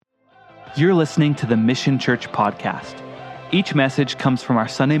You're listening to the Mission Church podcast. Each message comes from our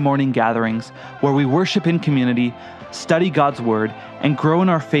Sunday morning gatherings where we worship in community, study God's Word, and grow in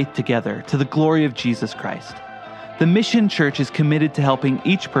our faith together to the glory of Jesus Christ. The Mission Church is committed to helping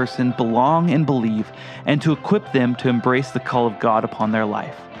each person belong and believe and to equip them to embrace the call of God upon their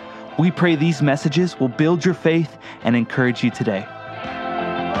life. We pray these messages will build your faith and encourage you today.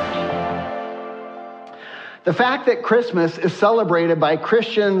 The fact that Christmas is celebrated by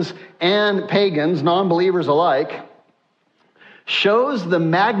Christians and pagans, non-believers alike, shows the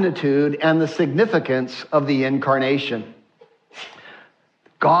magnitude and the significance of the incarnation.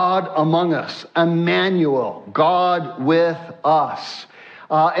 God among us, Emmanuel, God with us.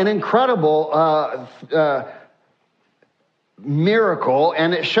 An incredible miracle,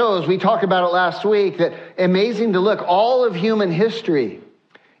 and it shows, we talked about it last week, that amazing to look, all of human history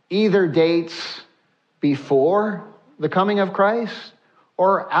either dates before the coming of Christ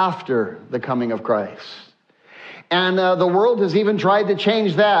or after the coming of Christ. And the world has even tried to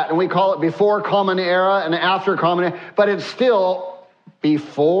change that, and we call it before Common Era and after Common Era, but it's still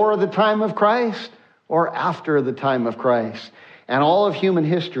before the time of Christ or after the time of Christ. And all of human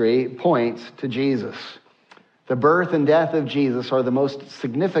history points to Jesus. The birth and death of Jesus are the most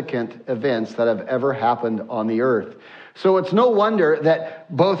significant events that have ever happened on the earth. So it's no wonder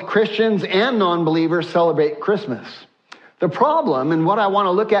that both Christians and non-believers celebrate Christmas. The problem, and what I want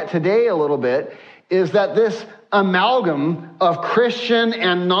to look at today a little bit, is that this amalgam of Christian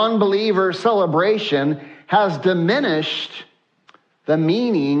and non-believer celebration has diminished the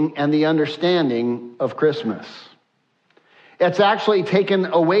meaning and the understanding of Christmas. It's actually taken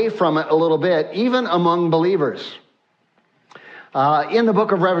away from it a little bit, even among believers. In the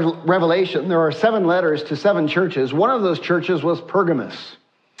book of Revelation, there are 7 letters to 7 churches. One of those churches was Pergamos.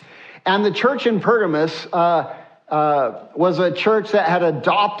 And the church in Pergamos was a church that had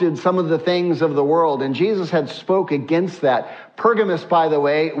adopted some of the things of the world, and Jesus had spoke against that. Pergamos, by the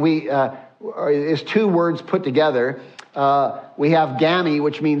way, is 2 words put together. We have gami,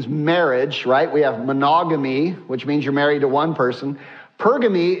 which means marriage, right? We have monogamy, which means you're married to one person.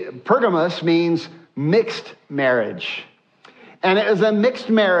 Pergamos means mixed marriage. And it was a mixed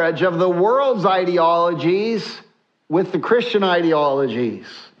marriage of the world's ideologies with the Christian ideologies.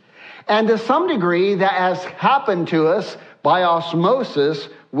 And to some degree, that has happened to us by osmosis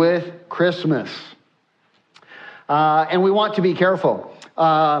with Christmas. And we want to be careful.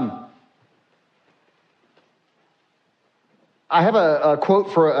 I have a quote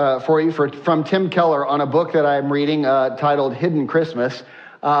for you from Tim Keller on a book that I'm reading titled Hidden Christmas.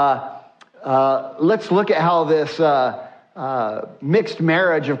 Let's look at how this mixed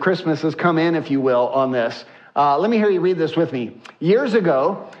marriage of Christmas has come in, if you will, on this. Let me hear you read this with me. Years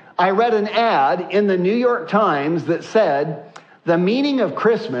ago, I read an ad in the New York Times that said, the meaning of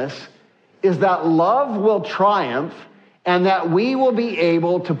Christmas is that love will triumph and that we will be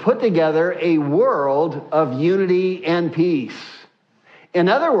able to put together a world of unity and peace. In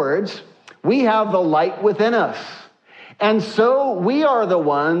other words, we have the light within us. And so we are the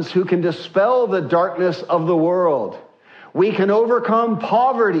ones who can dispel the darkness of the world. We can overcome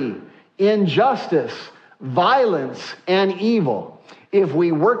poverty, injustice, violence, and evil. If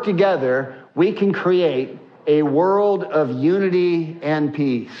we work together, we can create a world of unity and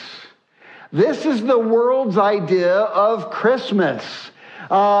peace. This is the world's idea of Christmas,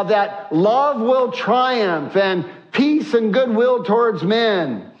 that love will triumph and peace and goodwill towards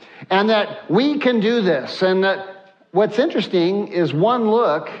men, and that we can do this. And that what's interesting is one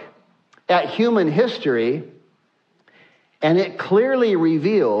look at human history, and it clearly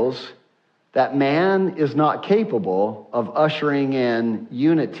reveals that man is not capable of ushering in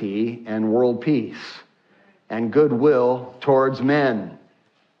unity and world peace and goodwill towards men.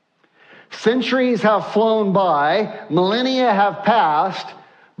 Centuries have flown by, millennia have passed,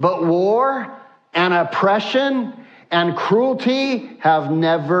 but war and oppression and cruelty have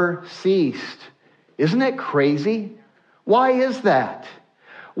never ceased. Isn't it crazy? Why is that?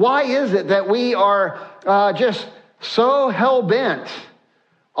 Why is it that we are just so hell-bent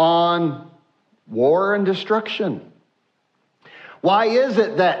on war and destruction? Why is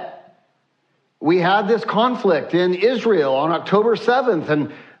it that we had this conflict in Israel on October 7th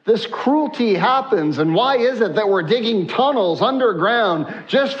and this cruelty happens? And why is it that we're digging tunnels underground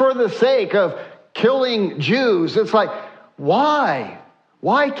just for the sake of killing Jews? It's like, why?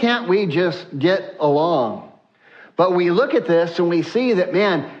 Why can't we just get along? But we look at this and we see that,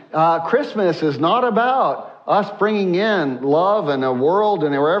 man, Christmas is not about us bringing in love and a world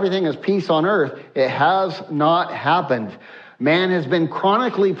and where everything is peace on earth. It has not happened. Man has been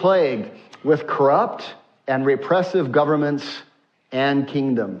chronically plagued with corrupt and repressive governments and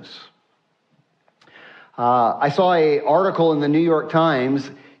kingdoms. I saw an article in the New York Times.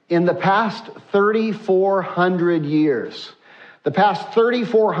 In the past 3,400 years, the past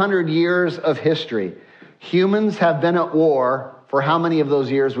 3,400 years of history, humans have been at war for how many of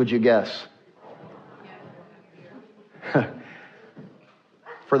those years would you guess?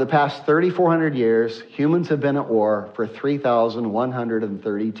 For the past 3,400 years, humans have been at war for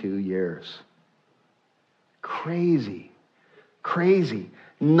 3,132 years. Crazy.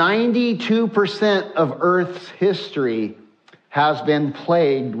 92% of Earth's history has been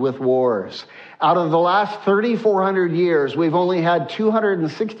plagued with wars. Out of the last 3,400 years, we've only had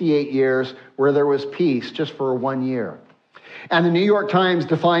 268 years where there was peace, just for 1 year. And the New York Times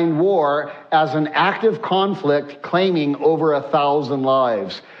defined war as an active conflict claiming over 1,000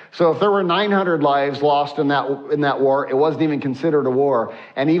 lives. So if there were 900 lives lost in that war, it wasn't even considered a war.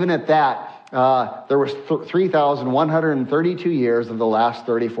 And even at that, there was 3,132 years of the last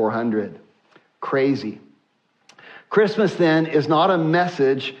 3,400. Crazy. Christmas, then, is not a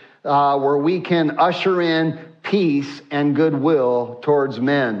message where we can usher in peace and goodwill towards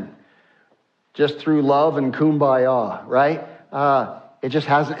men just through love and kumbaya, right? It just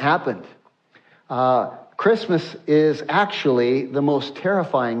hasn't happened. Christmas is actually the most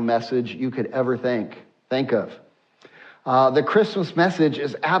terrifying message you could ever think of. The Christmas message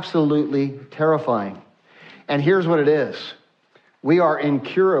is absolutely terrifying. And here's what it is. We are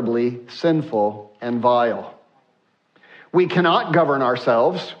incurably sinful and vile. We cannot govern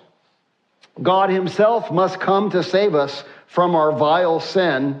ourselves. God himself must come to save us from our vile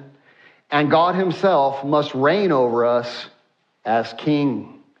sin, and God himself must reign over us as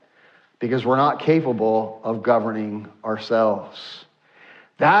king, because we're not capable of governing ourselves.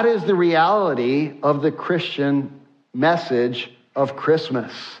 That is the reality of the Christian message of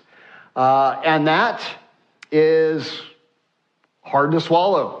Christmas. And that is hard to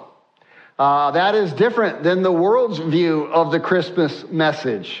swallow. That is different than the world's view of the Christmas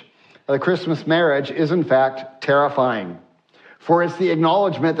message. The Christmas marriage is, in fact, terrifying. For it's the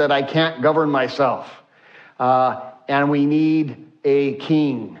acknowledgement that I can't govern myself. And we need a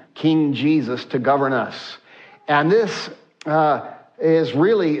king, King Jesus, to govern us. And this is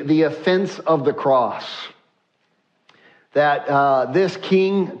really the offense of the cross. That this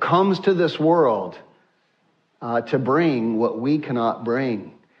king comes to this world to bring what we cannot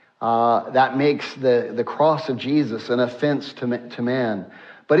bring. That makes the cross of Jesus an offense to man.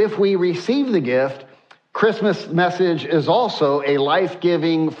 But if we receive the gift, Christmas message is also a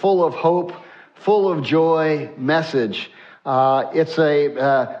life-giving, full of hope, full of joy message. It's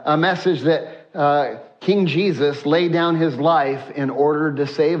a message that King Jesus laid down his life in order to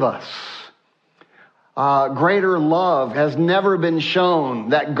save us. Greater love has never been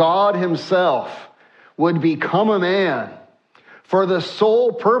shown, that God himself would become a man for the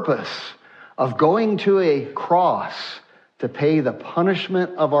sole purpose of going to a cross to pay the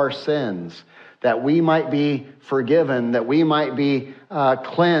punishment of our sins, that we might be forgiven, that we might be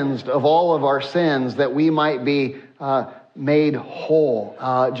cleansed of all of our sins, that we might be made whole.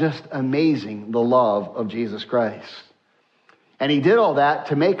 Just amazing, the love of Jesus Christ. And he did all that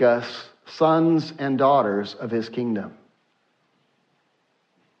to make us sons and daughters of his kingdom.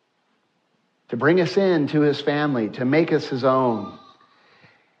 To bring us into his family, to make us his own.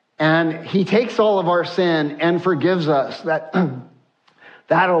 And he takes all of our sin and forgives us. That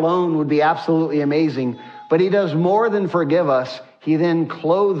alone would be absolutely amazing. But he does more than forgive us. He then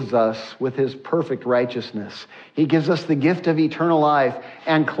clothes us with his perfect righteousness. He gives us the gift of eternal life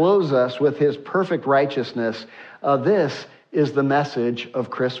and clothes us with his perfect righteousness. This is the message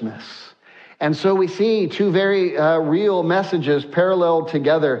of Christmas. And so we see two very real messages paralleled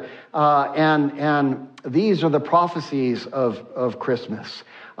together. And these are the prophecies of Christmas.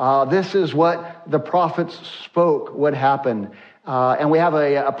 This is what the prophets spoke would happen. And we have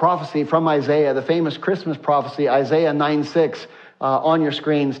a prophecy from Isaiah, the famous Christmas prophecy, Isaiah 9:6, on your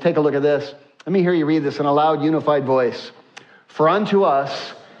screens. Take a look at this. Let me hear you read this in a loud, unified voice. For unto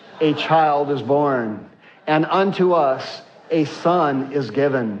us a child is born, and unto us a son is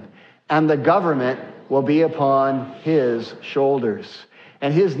given, and the government will be upon his shoulders.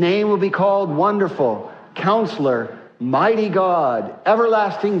 And his name will be called Wonderful, Counselor, Mighty God,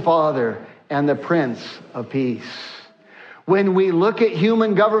 Everlasting Father, and the Prince of Peace. When we look at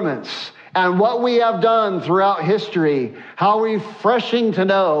human governments and what we have done throughout history, how refreshing to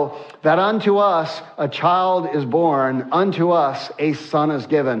know that unto us a child is born, unto us a son is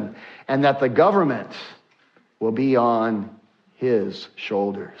given, and that the government will be on his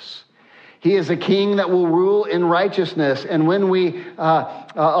shoulders. He is a king that will rule in righteousness. And when we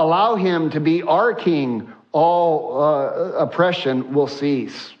allow him to be our king, all oppression will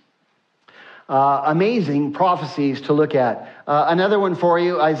cease. Amazing prophecies to look at. Another one for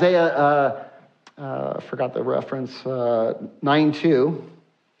you, Isaiah, I forgot the reference, 9:2.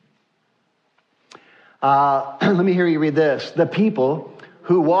 Let me hear you read this. The people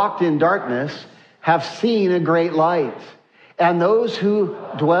who walked in darkness have seen a great light, and those who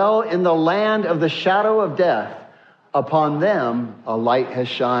dwell in the land of the shadow of death, upon them a light has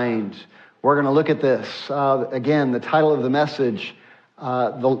shined. We're going to look at this. Again, the title of the message,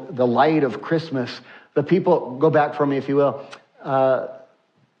 the light of Christmas. The people, go back for me if you will,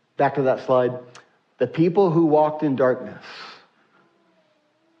 back to that slide. The people who walked in darkness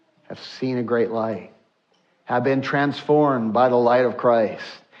have seen a great light, have been transformed by the light of Christ.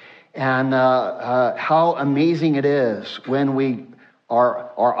 And how amazing it is when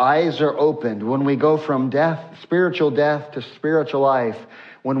our eyes are opened, when we go from spiritual death to spiritual life,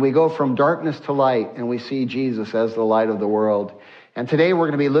 when we go from darkness to light and we see Jesus as the light of the world. And today we're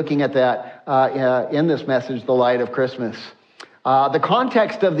going to be looking at that in this message, the light of Christmas. The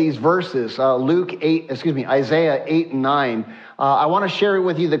context of these verses, Isaiah 8 and 9, I want to share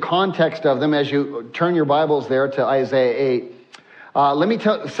with you the context of them as you turn your Bibles there to Isaiah 8. Let me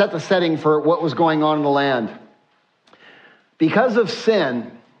set the setting for what was going on in the land. Because of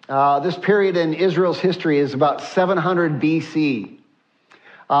sin, this period in Israel's history is about 700 BC.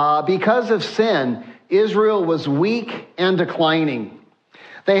 Because of sin, Israel was weak and declining.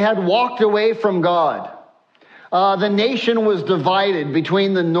 They had walked away from God. The nation was divided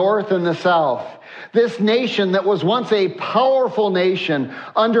between the north and the south. This nation that was once a powerful nation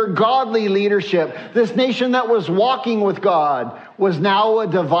under godly leadership, this nation that was walking with God, was now a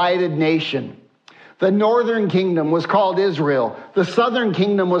divided nation. The northern kingdom was called Israel. The southern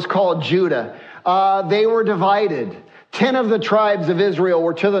kingdom was called Judah. They were divided. 10 of the tribes of Israel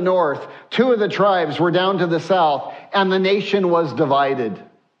were to the north. 2 of the tribes were down to the south. And the nation was divided.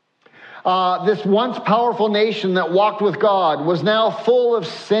 This once powerful nation that walked with God was now full of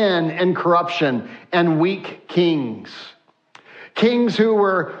sin and corruption and weak kings. Kings who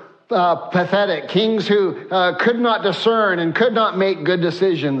were pathetic, kings who could not discern and could not make good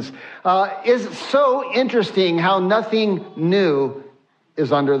decisions. It's so interesting how nothing new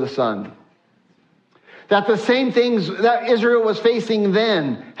is under the sun. That the same things that Israel was facing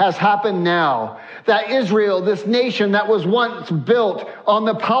then has happened now. That Israel, this nation that was once built on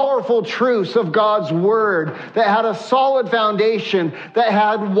the powerful truths of God's word, that had a solid foundation, that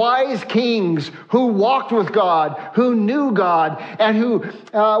had wise kings who walked with God, who knew God, and who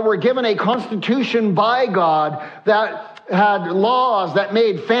were given a constitution by God that had laws that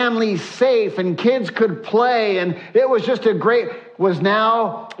made families safe and kids could play, and it was just was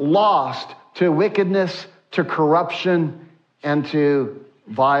now lost to wickedness, to corruption, and to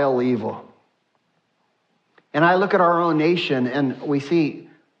vile evil. And I look at our own nation and we see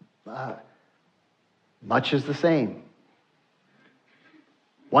much is the same.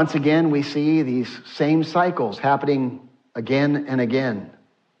 Once again, we see these same cycles happening again and again.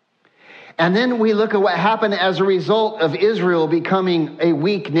 And then we look at what happened as a result of Israel becoming a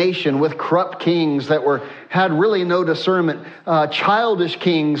weak nation with corrupt kings that had really no discernment, childish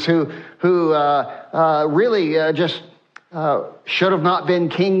kings who really just should have not been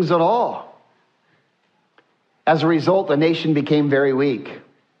kings at all. As a result, the nation became very weak.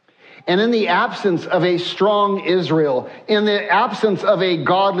 And in the absence of a strong Israel, in the absence of a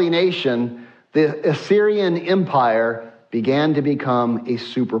godly nation, the Assyrian Empire began to become a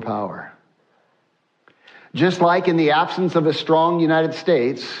superpower. Just like in the absence of a strong United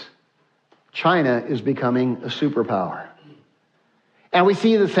States, China is becoming a superpower. And we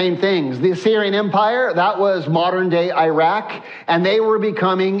see the same things. The Assyrian Empire, that was modern-day Iraq, and they were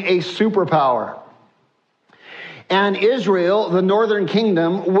becoming a superpower. And Israel, the northern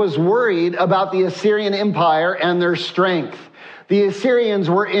kingdom, was worried about the Assyrian Empire and their strength. The Assyrians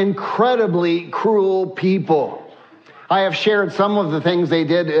were incredibly cruel people. I have shared some of the things they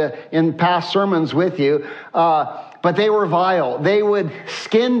did in past sermons with you, but they were vile. They would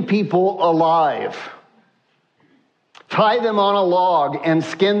skin people alive, tie them on a log and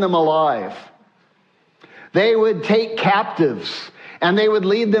skin them alive. They would take captives and they would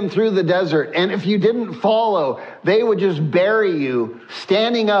lead them through the desert. And if you didn't follow, they would just bury you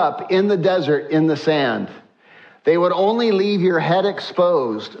standing up in the desert in the sand. They would only leave your head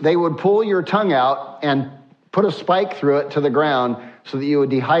exposed. They would pull your tongue out and put a spike through it to the ground so that you would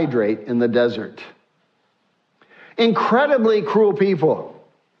dehydrate in the desert. Incredibly cruel people.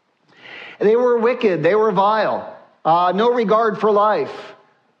 They were wicked. They were vile. No regard for life.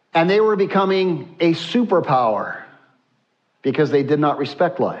 And they were becoming a superpower because they did not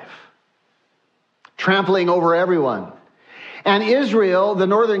respect life. Trampling over everyone. And Israel, the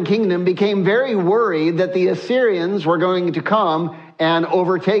northern kingdom, became very worried that the Assyrians were going to come and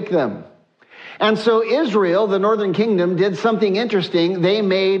overtake them. And so Israel, the northern kingdom, did something interesting. They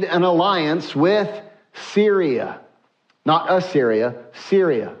made an alliance with Syria. Not Assyria,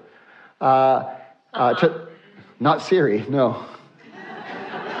 Syria. Not Siri, no.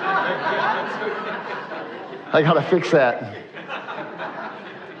 I got to fix that.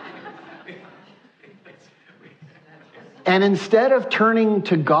 And instead of turning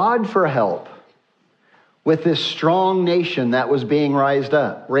to God for help with this strong nation that was being raised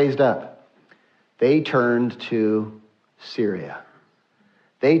up, they turned to Syria.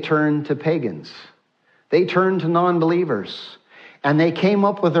 They turned to pagans. They turned to non-believers. And they came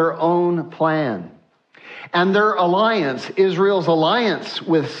up with their own plan. And their alliance, Israel's alliance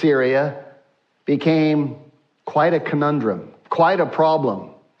with Syria, became quite a conundrum, quite a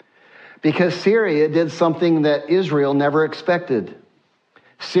problem. Because Syria did something that Israel never expected.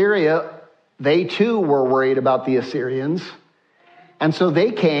 Syria, they too were worried about the Assyrians. And so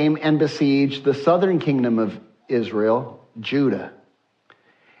they came and besieged the southern kingdom of Israel, Judah.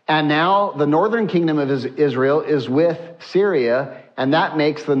 And now the northern kingdom of Israel is with Syria, and that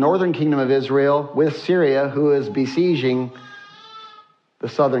makes the northern kingdom of Israel with Syria, who is besieging the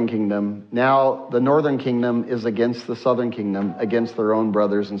southern kingdom. Now the northern kingdom is against the southern kingdom, against their own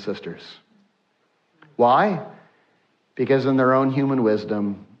brothers and sisters. Why? Because in their own human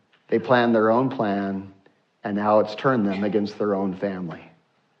wisdom, they planned their own plan, and now it's turned them against their own family.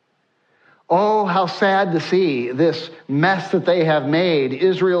 Oh, how sad to see this mess that they have made.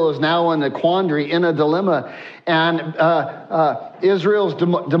 Israel is now in a quandary, in a dilemma. And Israel's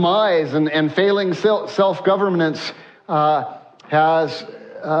demise and failing self-governance has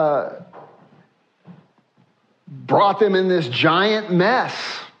brought them in this giant mess.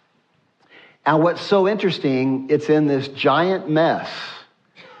 And what's so interesting, it's in this giant mess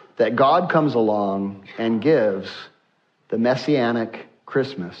that God comes along and gives the messianic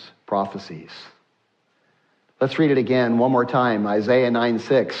Christmas prophecies. Let's read it again one more time. Isaiah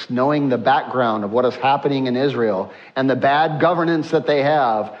 9:6. Knowing the background of what is happening in Israel and the bad governance that they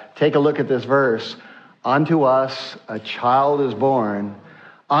have, take a look at this verse. Unto us a child is born,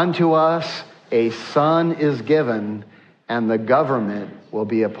 unto us a son is given, and the government will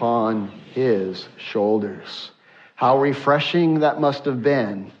be upon his shoulders. How refreshing that must have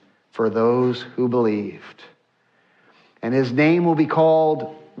been for those who believed. And his name will be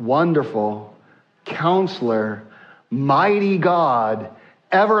called Wonderful, Counselor, Mighty God,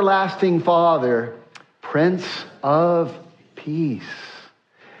 Everlasting Father, Prince of Peace.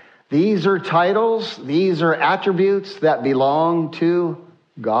 These are titles, these are attributes that belong to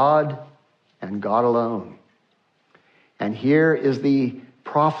God and God alone. And here is the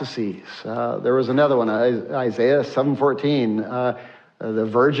prophecies. There was another one, Isaiah 7:14. The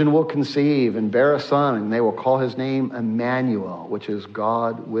virgin will conceive and bear a son, and they will call his name Emmanuel, which is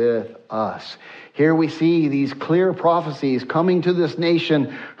God with us. Here we see these clear prophecies coming to this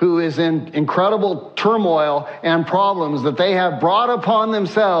nation who is in incredible turmoil and problems that they have brought upon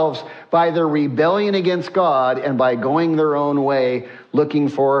themselves by their rebellion against God and by going their own way, looking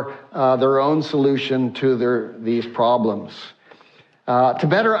for their own solution to these problems. To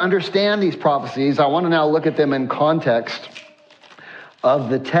better understand these prophecies, I want to now look at them in context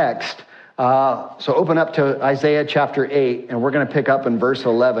of the text. So open up to Isaiah chapter 8, and we're going to pick up in verse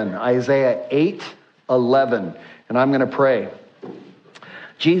 11. Isaiah 8:11, and I'm going to pray.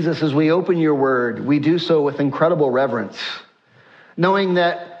 Jesus, as we open your word, we do so with incredible reverence, knowing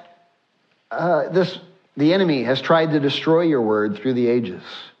that the enemy has tried to destroy your word through the ages,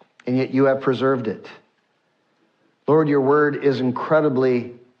 and yet you have preserved it. Lord, your word is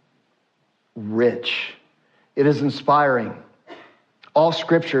incredibly rich. It is inspiring. All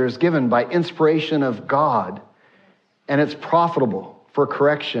scripture is given by inspiration of God, and it's profitable for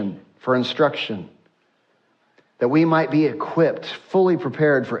correction, for instruction, that we might be equipped, fully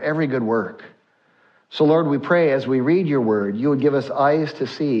prepared for every good work. So Lord, we pray as we read your word, you would give us eyes to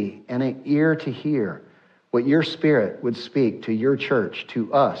see and an ear to hear what your Spirit would speak to your church,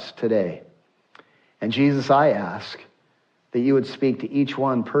 to us today. And Jesus, I ask that you would speak to each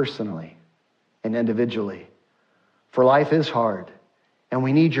one personally and individually. For life is hard, and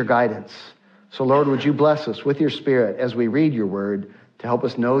we need your guidance. So Lord, would you bless us with your Spirit as we read your word to help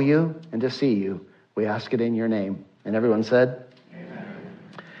us know you and to see you. We ask it in your name. And everyone said, amen.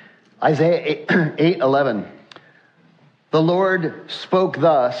 Isaiah 8:11. The Lord spoke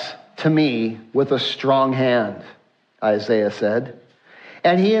thus to me with a strong hand, Isaiah said,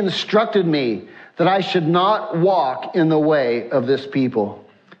 and he instructed me that I should not walk in the way of this people.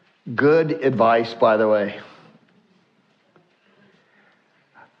 Good advice, by the way.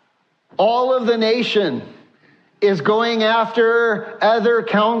 All of the nation is going after other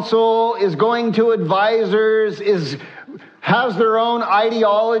counsel, is going to advisors, has their own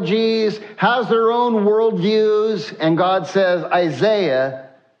ideologies, has their own worldviews. And God says, Isaiah,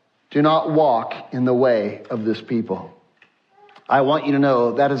 do not walk in the way of this people. I want you to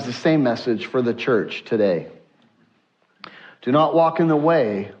know that is the same message for the church today. Do not walk in the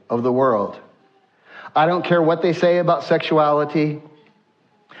way of the world. I don't care what they say about sexuality.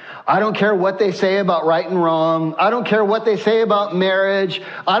 I don't care what they say about right and wrong. I don't care what they say about marriage.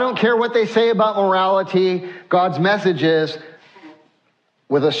 I don't care what they say about morality. God's message is,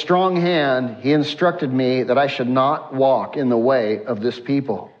 with a strong hand, he instructed me that I should not walk in the way of this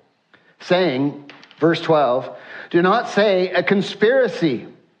people. Saying, verse 12, do not say a conspiracy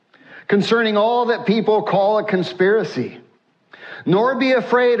concerning all that people call a conspiracy, nor be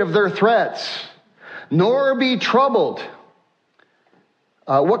afraid of their threats, nor be troubled.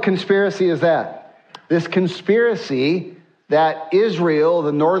 What conspiracy is that? This conspiracy that Israel,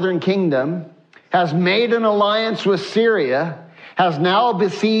 the northern kingdom, has made an alliance with Syria, has now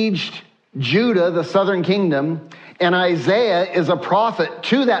besieged Judah, the southern kingdom, and Isaiah is a prophet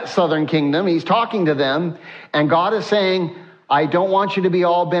to that southern kingdom. He's talking to them, and God is saying, I don't want you to be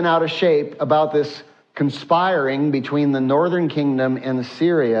all bent out of shape about this conspiring between the northern kingdom and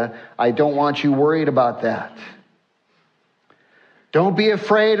Syria. I don't want you worried about that. Don't be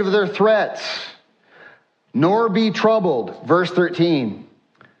afraid of their threats, nor be troubled. Verse 13,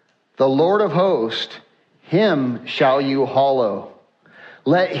 the Lord of hosts, him shall you hallow.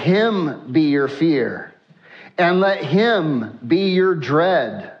 Let him be your fear, and let him be your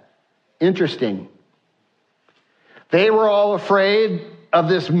dread. Interesting. They were all afraid of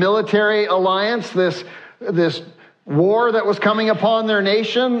this military alliance, this war that was coming upon their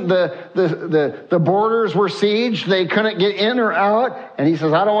nation. The borders were sieged. They couldn't get in or out. And he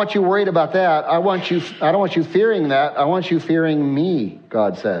says, I don't want you worried about that. I don't want you fearing that. I want you fearing me,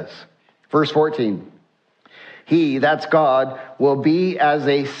 God says. Verse 14. He, that's God, will be as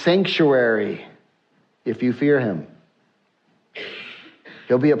a sanctuary if you fear him.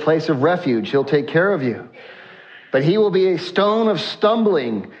 He'll be a place of refuge. He'll take care of you. But he will be a stone of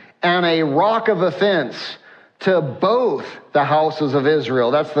stumbling and a rock of offense to both the houses of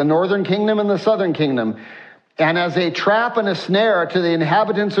Israel. That's the northern kingdom and the southern kingdom. And as a trap and a snare to the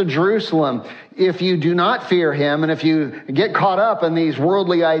inhabitants of Jerusalem, if you do not fear him, and if you get caught up in these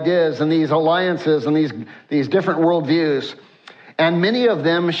worldly ideas and these alliances and these different worldviews, and many of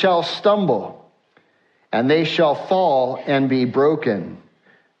them shall stumble, and they shall fall and be broken.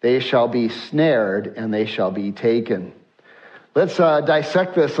 They shall be snared, and they shall be taken. Let's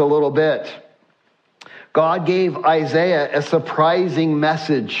dissect this a little bit. God gave Isaiah a surprising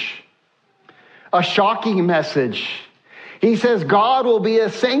message, a shocking message. He says God will be a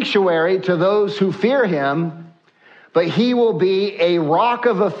sanctuary to those who fear him, but he will be a rock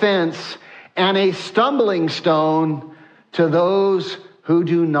of offense and a stumbling stone to those who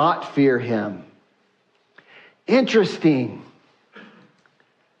do not fear him. Interesting.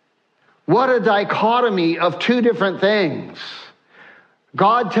 What a dichotomy of two different things.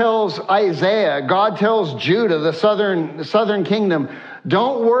 God tells Isaiah, God tells Judah, the southern kingdom,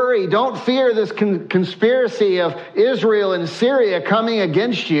 don't worry, don't fear this conspiracy of Israel and Syria coming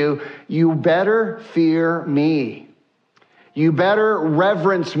against you. You better fear me. You better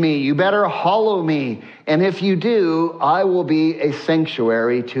reverence me. You better hallow me. And if you do, I will be a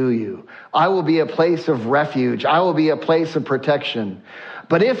sanctuary to you. I will be a place of refuge. I will be a place of protection.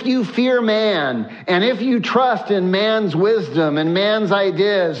 But if you fear man, and if you trust in man's wisdom and man's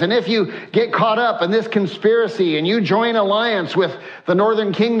ideas, and if you get caught up in this conspiracy and you join alliance with the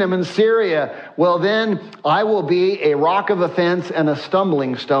northern kingdom and Syria, well then I will be a rock of offense and a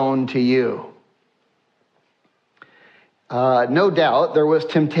stumbling stone to you. No doubt there was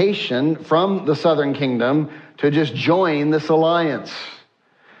temptation from the southern kingdom to just join this alliance.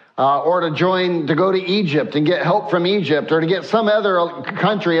 Or to go to Egypt and get help from Egypt, or to get some other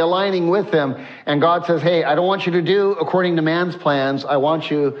country aligning with them. And God says, hey, I don't want you to do according to man's plans. I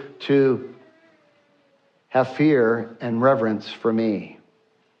want you to have fear and reverence for me.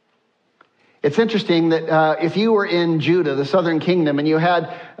 It's interesting that if you were in Judah, the southern kingdom, and you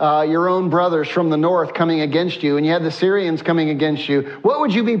had your own brothers from the north coming against you, and you had the Syrians coming against you, what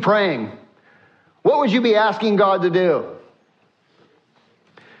would you be praying? What would you be asking God to do?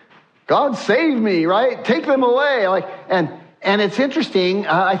 God save me, right? Take them away. And it's interesting.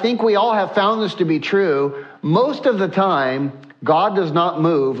 I think we all have found this to be true. Most of the time, God does not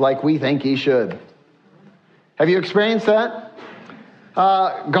move like we think he should. Have you experienced that?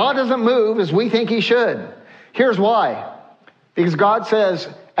 God doesn't move as we think he should. Here's why. Because God says,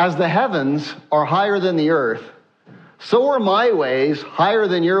 as the heavens are higher than the earth, so are my ways higher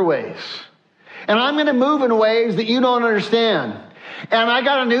than your ways. And I'm going to move in ways that you don't understand. And I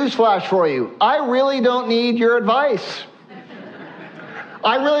got a news flash for you. I really don't need your advice.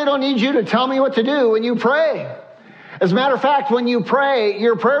 I really don't need you to tell me what to do when you pray. As a matter of fact, when you pray,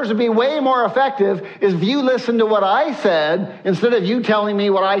 your prayers would be way more effective if you listen to what I said instead of you telling me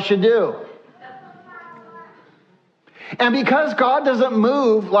what I should do. And because God doesn't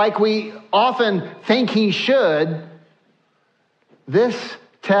move like we often think he should, this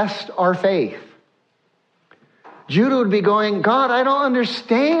tests our faith. Judah would be going, God, I don't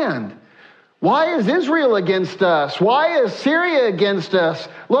understand. Why is Israel against us? Why is Syria against us?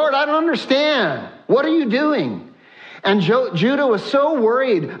 Lord, I don't understand. What are you doing? And Judah was so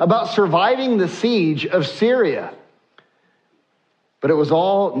worried about surviving the siege of Syria. But it was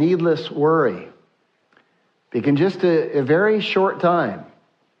all needless worry. Because in just a very short time,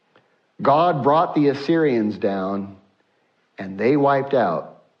 God brought the Assyrians down, and they wiped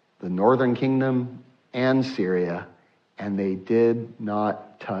out the northern kingdom and Syria, and they did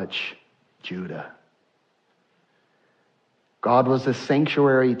not touch Judah. God was a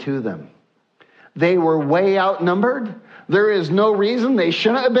sanctuary to them. They were way outnumbered. There is no reason they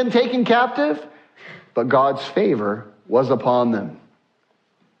shouldn't have been taken captive, but God's favor was upon them.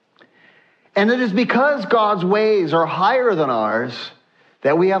 And it is because God's ways are higher than ours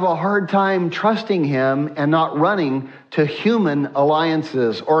that we have a hard time trusting him and not running to human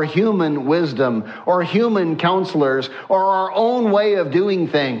alliances or human wisdom or human counselors or our own way of doing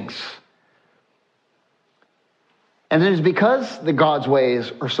things. And it is because the God's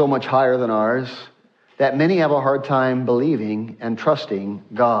ways are so much higher than ours that many have a hard time believing and trusting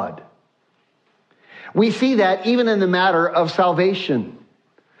God. We see that even in the matter of salvation.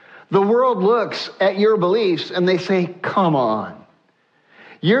 The world looks at your beliefs and they say, come on.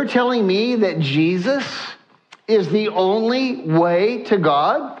 You're telling me that Jesus is the only way to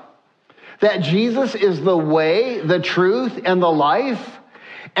God? That Jesus is the way, the truth, and the life?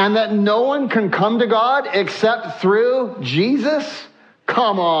 And that no one can come to God except through Jesus?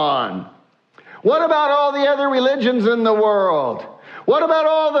 Come on. What about all the other religions in the world? What about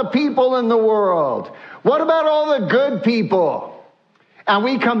all the people in the world? What about all the good people? And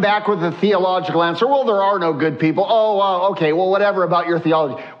we come back with a theological answer. Well, there are no good people. Oh, okay, well, whatever about your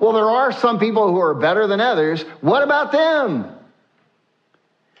theology. Well, there are some people who are better than others. What about them?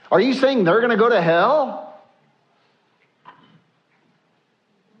 Are you saying they're going to go to hell?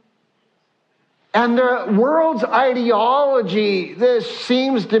 And the world's ideology, this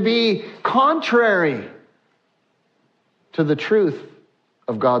seems to be contrary to the truth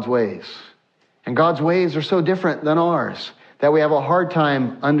of God's ways. And God's ways are so different than ours that we have a hard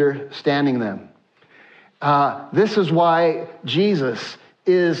time understanding them. This is why Jesus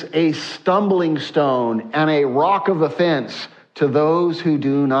is a stumbling stone and a rock of offense to those who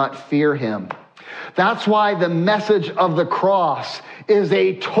do not fear him. That's why the message of the cross is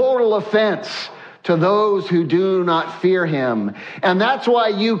a total offense to those who do not fear him. And that's why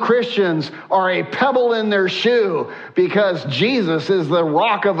you Christians are a pebble in their shoe, because Jesus is the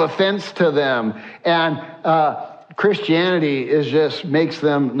rock of offense to them. And Christianity just makes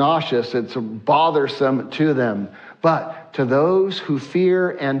them nauseous. It's bothersome to them. But to those who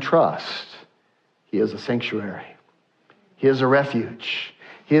fear and trust, he is a sanctuary. He is a refuge.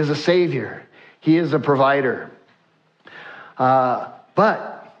 He is a savior. He is a provider.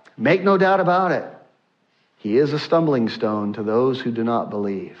 But make no doubt about it, he is a stumbling stone to those who do not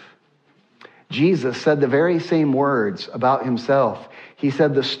believe. Jesus said the very same words about himself. He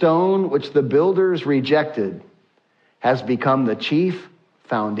said, the stone which the builders rejected has become the chief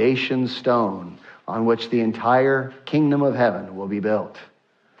foundation stone on which the entire kingdom of heaven will be built.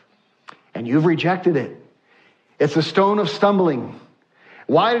 And you've rejected it. It's a stone of stumbling.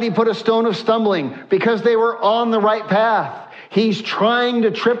 Why did he put a stone of stumbling? Because they were on the right path. He's trying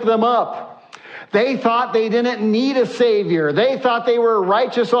to trip them up. They thought they didn't need a savior. They thought they were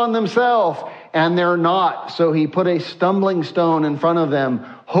righteous on themselves, and they're not. So he put a stumbling stone in front of them,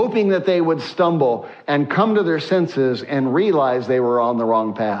 hoping that they would stumble and come to their senses and realize they were on the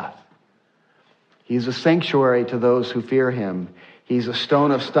wrong path. He's a sanctuary to those who fear him. He's a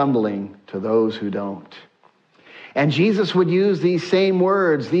stone of stumbling to those who don't. And Jesus would use these same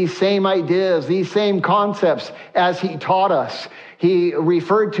words, these same ideas, these same concepts as he taught us. He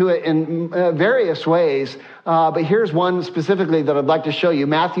referred to it in various ways, but here's one specifically that I'd like to show you.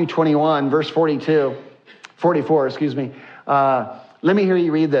 Matthew 21, verse 44. Let me hear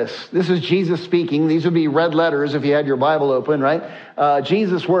you read this. This is Jesus speaking. These would be red letters if you had your Bible open, right?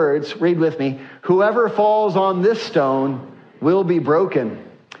 Jesus' words, read with me. Whoever falls on this stone will be broken,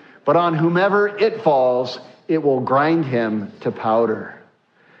 but on whomever it falls, it will grind him to powder.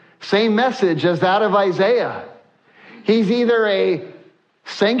 Same message as that of Isaiah. He's either a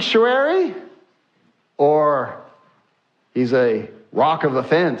sanctuary or he's a rock of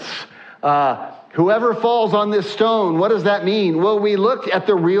offense. Whoever falls on this stone, what does that mean? Well, we looked at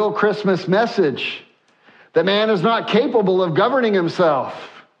the real Christmas message. That man is not capable of governing himself.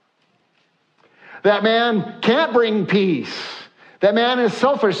 That man can't bring peace. That man is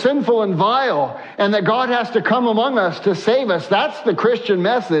selfish, sinful, and vile. And that God has to come among us to save us. That's the Christian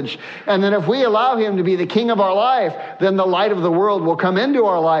message. And then if we allow him to be the king of our life, then the light of the world will come into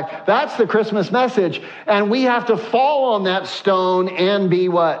our life. That's the Christmas message. And we have to fall on that stone and be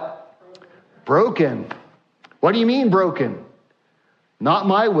what? Broken. What do you mean broken? Not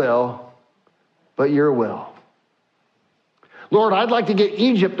my will, but your will. Lord, I'd like to get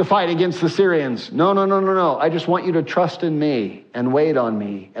Egypt to fight against the Syrians. No. I just want you to trust in me and wait on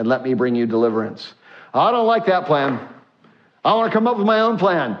me and let me bring you deliverance. I don't like that plan. I want to come up with my own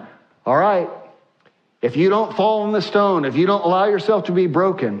plan. All right. If you don't fall on the stone, if you don't allow yourself to be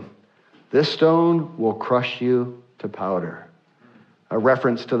broken, this stone will crush you to powder. A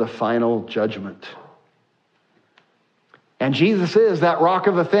reference to the final judgment. And Jesus is that rock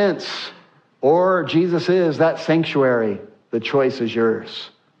of offense, or Jesus is that sanctuary. The choice is yours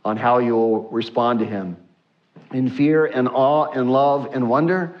on how you will respond to him. In fear and awe and love and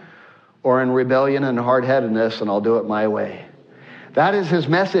wonder, or in rebellion and hard-headedness, and I'll do it my way. That is his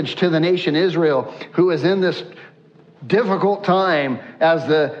message to the nation Israel, who is in this difficult time as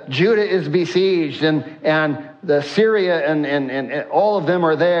the Judah is besieged and the Syria and all of them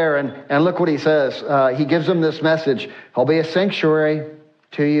are there. And look what he says. He gives them this message. I'll be a sanctuary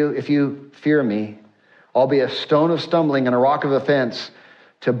to you if you fear me. I'll be a stone of stumbling and a rock of offense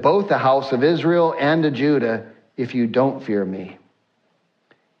to both the house of Israel and to Judah if you don't fear me.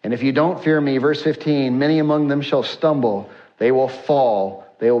 And if you don't fear me, verse 15, many among them shall stumble. They will fall.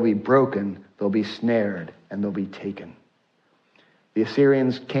 They will be broken. They'll be snared and they'll be taken. The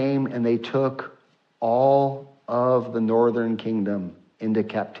Assyrians came and they took all of the northern kingdom into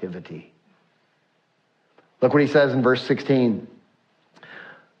captivity. Look what he says in verse 16.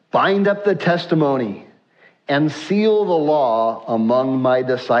 Bind up the testimony and seal the law among my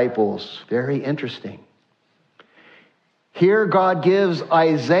disciples. Very interesting. Here God gives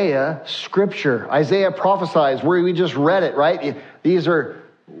Isaiah scripture. Isaiah prophesies, where we just read it, right? These are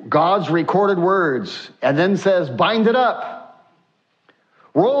God's recorded words. And then says, bind it up.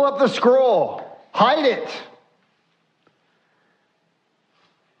 Roll up the scroll. Hide it.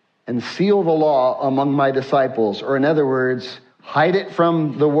 And seal the law among my disciples. Or in other words, hide it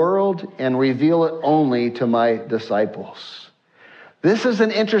from the world and reveal it only to my disciples. This is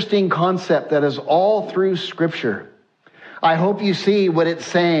an interesting concept that is all through Scripture. I hope you see what it's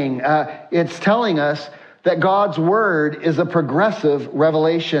saying. It's telling us that God's Word is a progressive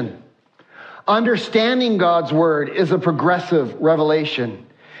revelation. Understanding God's Word is a progressive revelation.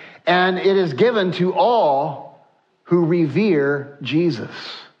 And it is given to all who revere Jesus.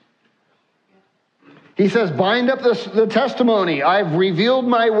 He says, bind up the testimony. I've revealed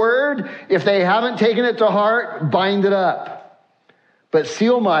my word. If they haven't taken it to heart, bind it up. But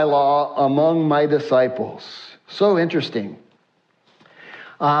seal my law among my disciples. So interesting.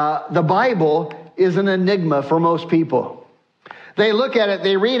 The Bible is an enigma for most people. They look at it,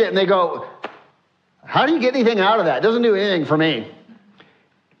 they read it, and they go, how do you get anything out of that? It doesn't do anything for me.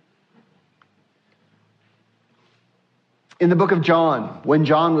 In the book of John, when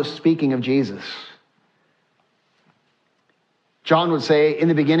John was speaking of Jesus, John would say, in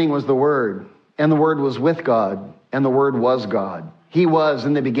the beginning was the Word, and the Word was with God, and the Word was God. He was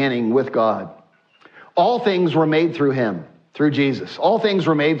in the beginning with God. All things were made through him, through Jesus. All things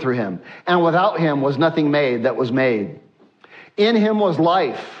were made through him, and without him was nothing made that was made. In him was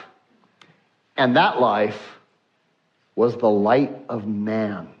life, and that life was the light of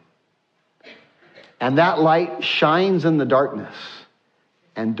man. And that light shines in the darkness,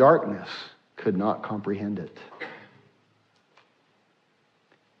 and darkness could not comprehend it.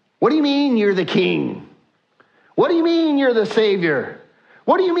 What do you mean you're the king? What do you mean you're the Savior?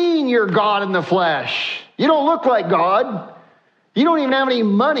 What do you mean you're God in the flesh? You don't look like God. You don't even have any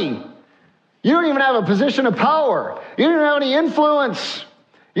money. You don't even have a position of power. You don't have any influence.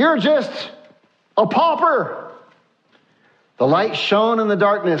 You're just a pauper. The light shone in the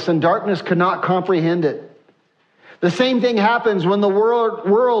darkness, and darkness could not comprehend it. The same thing happens when the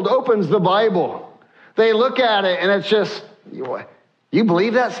world opens the Bible. They look at it, and it's just, you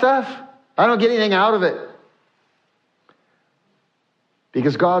believe that stuff? I don't get anything out of it.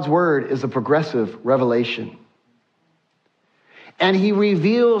 Because God's word is a progressive revelation. and he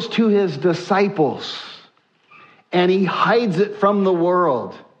reveals to his disciples, and he hides it from the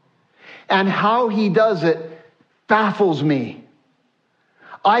world. And how he does it baffles me.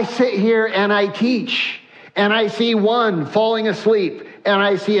 I sit here and I teach, and I see one falling asleep, and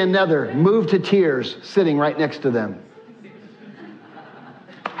I see another moved to tears sitting right next to them.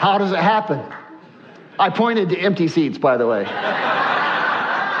 How does it happen? I pointed to empty seats, by the way.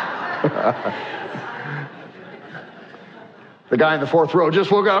 The guy in the fourth row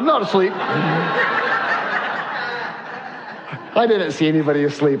just woke up. I'm not asleep. I didn't see anybody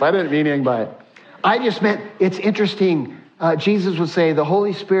asleep. I didn't mean anything by it. I just meant it's interesting. Jesus would say the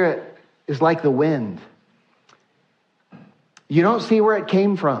Holy Spirit is like the wind. You don't see where it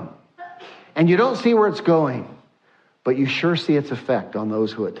came from, and you don't see where it's going, but you sure see its effect on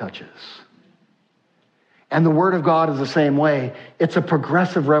those who it touches. And the Word of God is the same way. It's a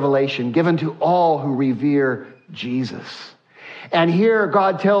progressive revelation given to all who revere Jesus. And here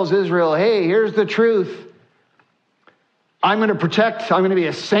God tells Israel, hey, here's the truth. I'm going to protect, I'm going to be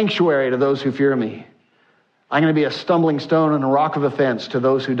a sanctuary to those who fear me. I'm going to be a stumbling stone and a rock of offense to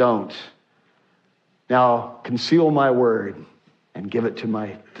those who don't. Now, conceal my word and give it to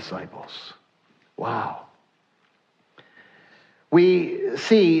my disciples. Wow. We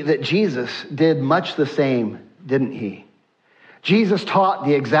see that Jesus did much the same, didn't he? Jesus taught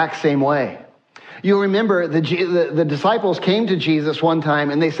the exact same way. You remember the disciples came to Jesus one time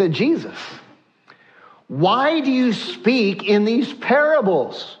and they said, Jesus, why do you speak in these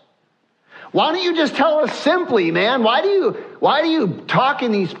parables? Why don't you just tell us simply, man? Why do you talk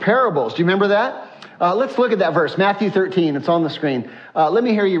in these parables? Do you remember that? Let's look at that verse, Matthew 13. It's on the screen. Let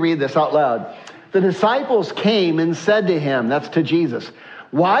me hear you read this out loud. The disciples came and said to him, that's to Jesus,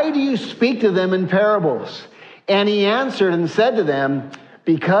 why do you speak to them in parables? And he answered and said to them,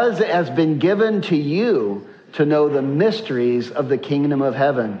 because it has been given to you to know the mysteries of the kingdom of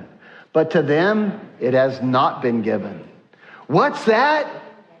heaven. But to them, it has not been given. What's that?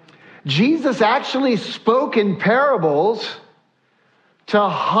 Jesus actually spoke in parables to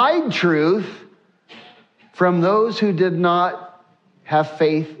hide truth from those who did not have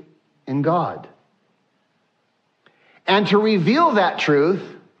faith in God, and to reveal that truth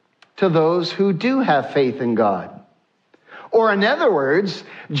to those who do have faith in God. Or in other words,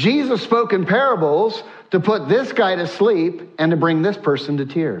 Jesus spoke in parables to put this guy to sleep and to bring this person to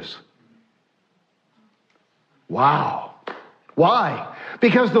tears. Wow. Why?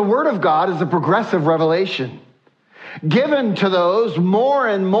 Because the Word of God is a progressive revelation given to those more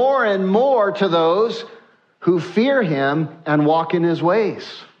and more and more to those who fear him and walk in his ways.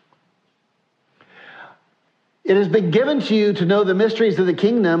 It has been given to you to know the mysteries of the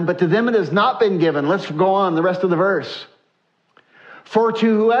kingdom, but to them it has not been given. Let's go on, the rest of the verse. For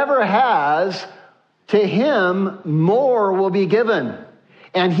to whoever has, to him more will be given.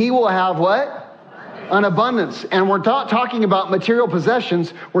 And he will have what? An abundance. And we're not talking about material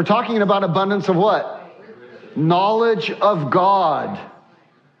possessions. We're talking about abundance of what? Knowledge of God.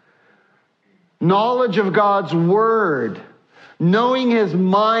 Knowledge of God's word. Knowing his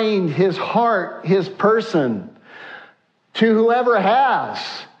mind, his heart, his person. To whoever has.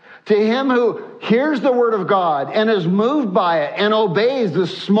 To him who hears the word of God and is moved by it and obeys the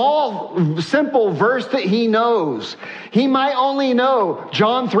small, simple verse that he knows. He might only know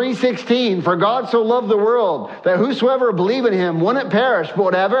John 3:16, for God so loved the world that whosoever believe in him wouldn't perish but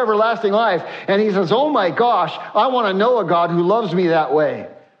would have everlasting life. And he says, oh my gosh, I want to know a God who loves me that way.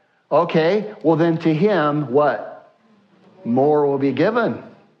 Okay, well then to him, what? More will be given.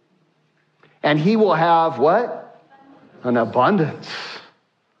 And he will have what? An abundance.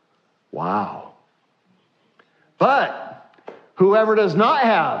 Wow. But whoever does not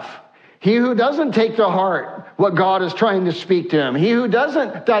have, he who doesn't take to heart what God is trying to speak to him, he who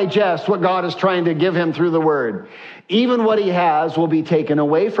doesn't digest what God is trying to give him through the word, even what he has will be taken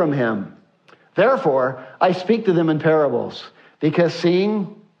away from him. Therefore, I speak to them in parables, because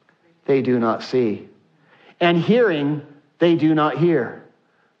seeing, they do not see, and hearing, they do not hear,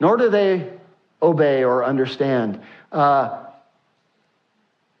 nor do they obey or understand.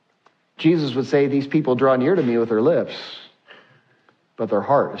 Jesus would say, these people draw near to me with their lips, but their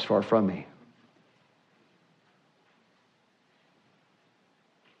heart is far from me.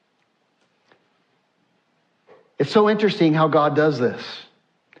 It's so interesting how God does this.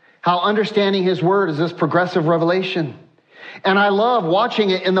 How understanding his word is this progressive revelation. And I love watching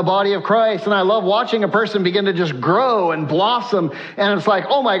it in the body of Christ. And I love watching a person begin to just grow and blossom. And it's like,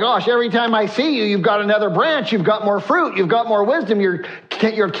 oh my gosh, every time I see you, you've got another branch. You've got more fruit. You've got more wisdom. You're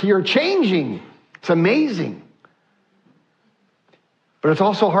changing. It's amazing. But it's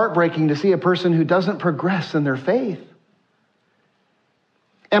also heartbreaking to see a person who doesn't progress in their faith.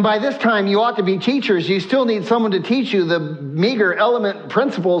 And by this time, you ought to be teachers. You still need someone to teach you the meager element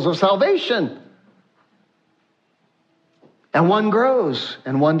principles of salvation. And one grows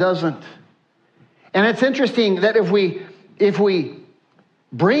and one doesn't. And it's interesting that if we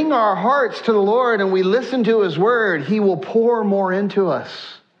bring our hearts to the Lord and we listen to his word, he will pour more into us.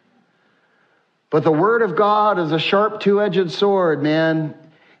 But the word of God is a sharp two-edged sword, man.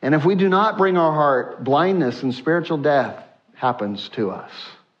 And if we do not bring our heart, blindness and spiritual death happens to us.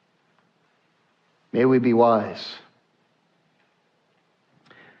 May we be wise.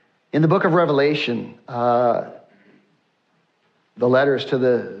 In the book of Revelation, the letters to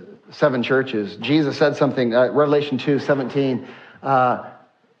the 7 churches, Jesus said something, Revelation 2:17.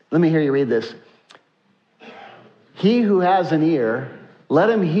 Let me hear you read this. He who has an ear, let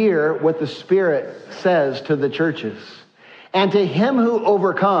him hear what the Spirit says to the churches. And to him who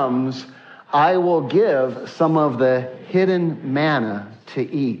overcomes, I will give some of the hidden manna to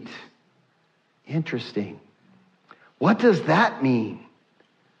eat. Interesting. What does that mean?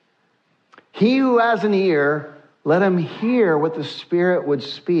 He who has an ear, let him hear what the Spirit would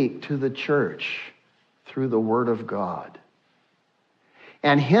speak to the church through the Word of God.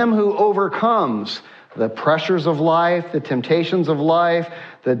 And him who overcomes the pressures of life, the temptations of life,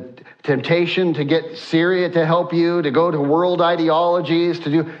 the temptation to get Syria to help you, to go to world ideologies,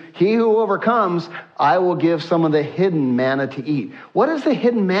 he who overcomes, I will give some of the hidden manna to eat. What is the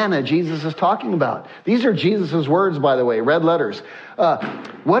hidden manna Jesus is talking about? These are Jesus' words, by the way, red letters.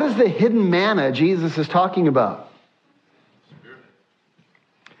 What is the hidden manna Jesus is talking about?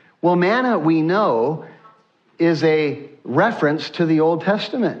 Well, manna, we know, is a reference to the Old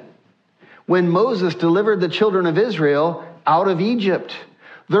Testament. When Moses delivered the children of Israel out of Egypt,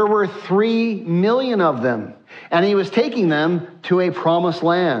 there were 3 million of them, and he was taking them to a promised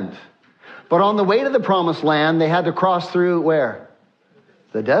land. But on the way to the promised land, they had to cross through where?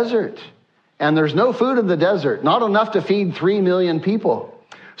 The desert. And there's no food in the desert, not enough to feed 3 million people.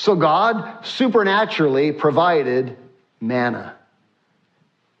 So God supernaturally provided manna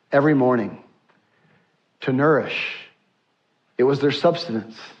every morning to nourish. It was their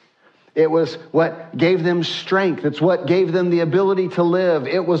substance. It was what gave them strength. It's what gave them the ability to live.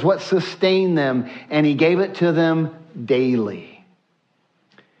 It was what sustained them. And he gave it to them daily.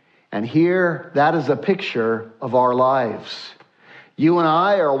 And here, that is a picture of our lives. You and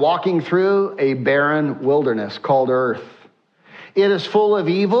I are walking through a barren wilderness called earth. It is full of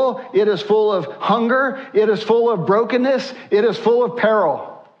evil. It is full of hunger. It is full of brokenness. It is full of peril.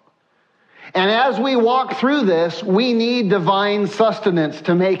 And as we walk through this, we need divine sustenance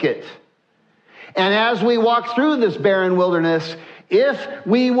to make it. And as we walk through this barren wilderness, if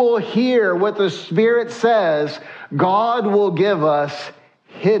we will hear what the Spirit says, God will give us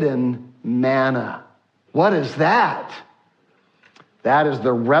hidden manna. What is that? That is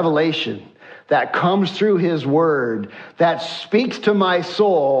the revelation that comes through his word that speaks to my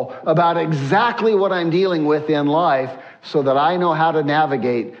soul about exactly what I'm dealing with in life, so that I know how to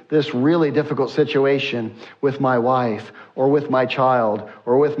navigate this really difficult situation with my wife, or with my child,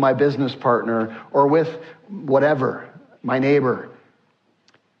 or with my business partner, or with whatever, my neighbor.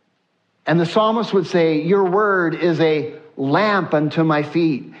 And the psalmist would say, your word is a lamp unto my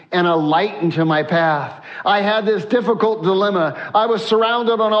feet and a light unto my path. I had this difficult dilemma. I was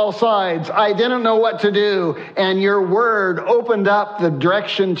surrounded on all sides. I didn't know what to do. And your word opened up the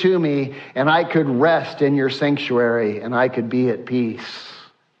direction to me, and I could rest in your sanctuary, and I could be at peace.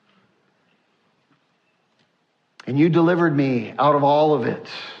 And you delivered me out of all of it.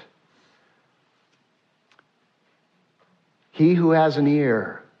 He who has an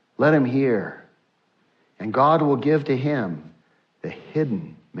ear, let him hear. And God will give to him the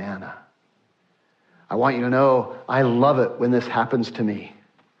hidden manna. I want you to know, I love it when this happens to me.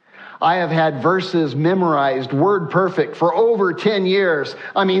 I have had verses memorized, word perfect, for over 10 years.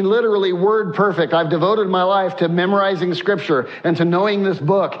 I mean, literally word perfect. I've devoted my life to memorizing Scripture and to knowing this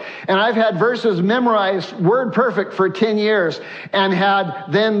book. And I've had verses memorized, word perfect, for 10 years, and had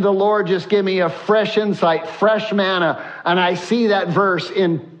then the Lord just give me a fresh insight, fresh manna. And I see that verse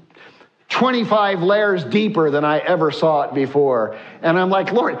in 25 layers deeper than I ever saw it before. And I'm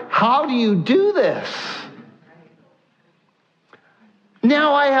like, Lord, how do you do this?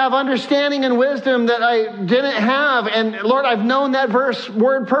 Now I have understanding and wisdom that I didn't have. And Lord, I've known that verse,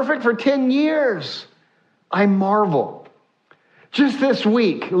 word perfect, for 10 years. I marvel. Just this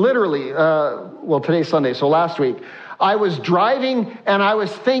week, literally, today's Sunday, so last week, I was driving and I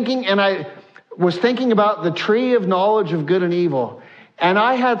was thinking about the tree of knowledge of good and evil. And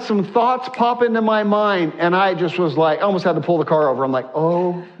I had some thoughts pop into my mind, and I just was like, I almost had to pull the car over. I'm like,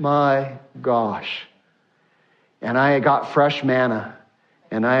 oh my gosh. And I got fresh manna.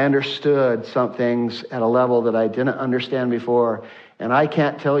 And I understood some things at a level that I didn't understand before. And I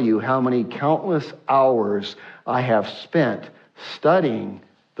can't tell you how many countless hours I have spent studying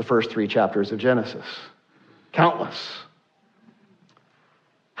the first 3 chapters of Genesis. Countless.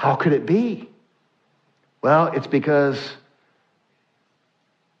 How could it be? Well, it's because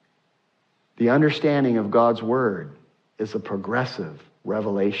the understanding of God's word is a progressive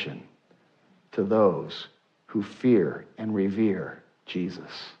revelation to those who fear and revere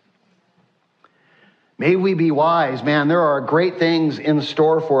Jesus. May we be wise. Man, there are great things in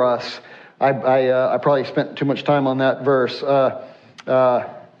store for us. I probably spent too much time on that verse.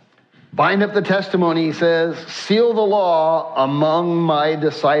 Bind up the testimony, he says, seal the law among my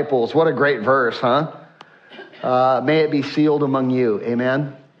disciples. What a great verse, huh? May it be sealed among you.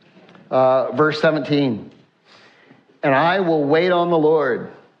 Amen. Verse 17. And I will wait on the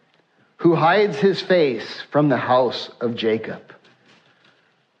Lord, who hides his face from the house of Jacob.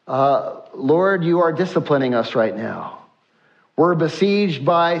 Lord, you are disciplining us right now. We're besieged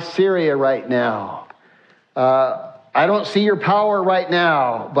by Syria right now. I don't see your power right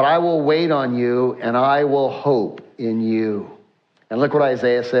now, but I will wait on you and I will hope in you. And look what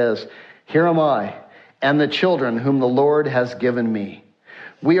Isaiah says. Here am I and the children whom the Lord has given me.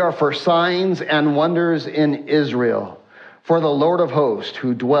 We are for signs and wonders in Israel, for the Lord of hosts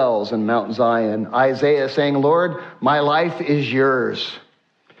who dwells in Mount Zion. Isaiah is saying, Lord, my life is yours.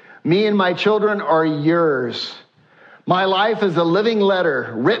 Me and my children are yours. My life is a living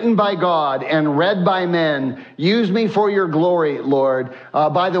letter written by God and read by men. Use me for your glory, Lord.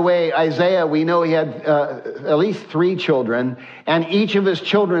 By the way, Isaiah, we know he had at least 3 children, and each of his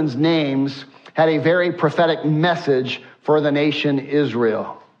children's names had a very prophetic message for the nation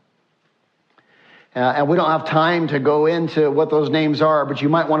Israel. And we don't have time to go into what those names are, but you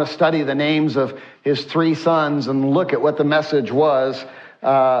might want to study the names of his 3 sons and look at what the message was.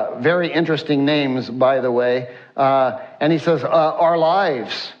 Very interesting names, by the way. And he says, our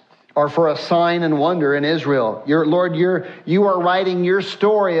lives are for a sign and wonder in Israel. Lord, you are writing your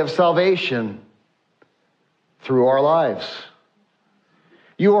story of salvation through our lives.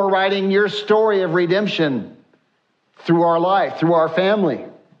 You are writing your story of redemption through our life, through our family.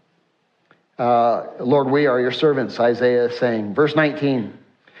 Lord, we are your servants, Isaiah is saying. Verse 19.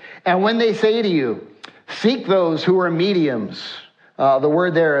 And when they say to you, seek those who are mediums. The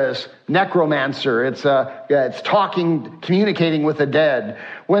word there is necromancer. It's talking, communicating with the dead.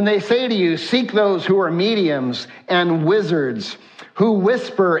 When they say to you, seek those who are mediums and wizards, who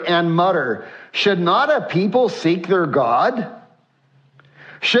whisper and mutter, should not a people seek their God?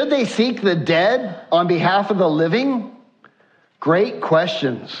 Should they seek the dead on behalf of the living? Great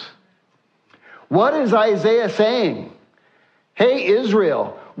questions. What is Isaiah saying? Hey,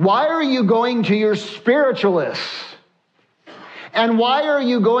 Israel, why are you going to your spiritualists? And why are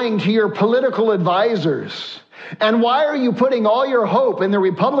you going to your political advisors? And why are you putting all your hope in the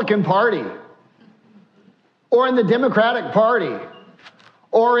Republican Party? Or in the Democratic Party?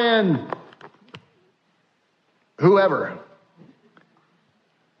 Or in whoever?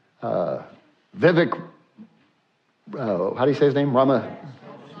 Vivek, how do you say his name?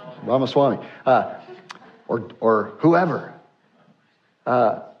 Ramaswamy. Or whoever.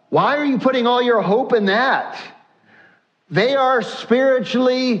 Why are you putting all your hope in that? They are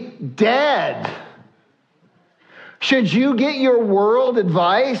spiritually dead. Should you get your world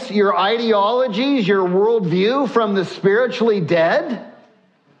advice, your ideologies, your worldview from the spiritually dead?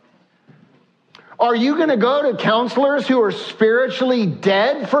 Are you going to go to counselors who are spiritually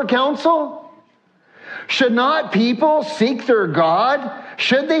dead for counsel? Should not people seek their God?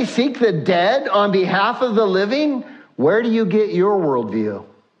 Should they seek the dead on behalf of the living? Where do you get your worldview?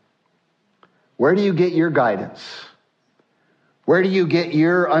 Where do you get your guidance? Where do you get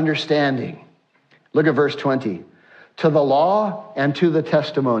your understanding? Look at verse 20. To the law and to the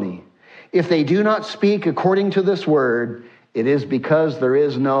testimony. If they do not speak according to this word, it is because there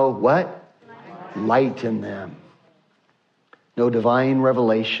is no what? Light in them. No divine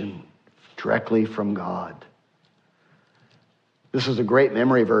revelation directly from God. This is a great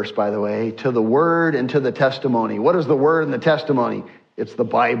memory verse, by the way. To the word and to the testimony. What is the word and the testimony? It's the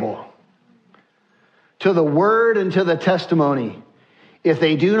Bible. To the word and to the testimony. If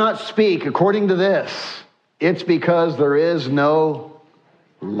they do not speak according to this, it's because there is no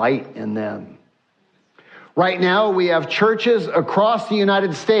light in them. Right now, we have churches across the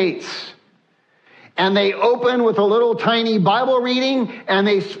United States, and they open with a little tiny Bible reading, and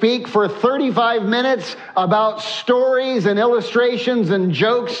they speak for 35 minutes about stories and illustrations and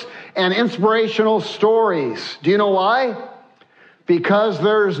jokes and inspirational stories. Do you know why? Because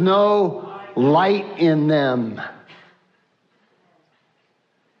there's no light in them.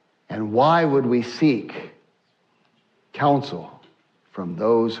 And why would we seek counsel from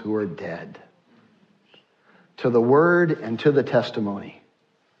those who are dead? To the word and to the testimony.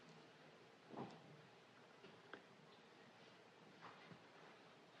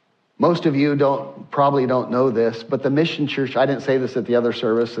 Most of you probably don't know this, but the Mission Church, I didn't say this at the other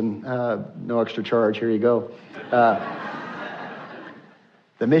service, and no extra charge, here you go. The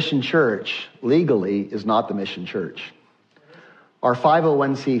Mission Church, legally, is not the Mission Church. Our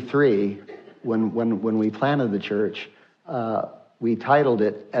 501c3, when we planted the church, we titled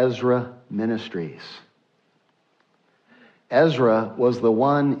it Ezra Ministries. Ezra was the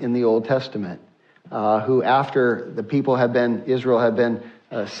one in the Old Testament who, after the people Israel had been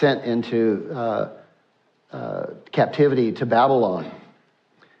sent into captivity to Babylon,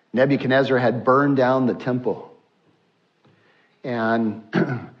 Nebuchadnezzar had burned down the temple. And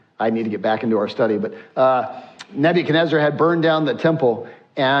I need to get back into our study, but Nebuchadnezzar had burned down the temple,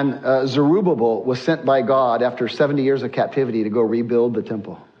 and Zerubbabel was sent by God after 70 years of captivity to go rebuild the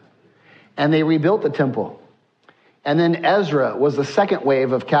temple. And they rebuilt the temple. And then Ezra was the second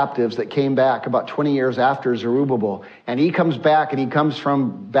wave of captives that came back about 20 years after Zerubbabel. And he comes back, and he comes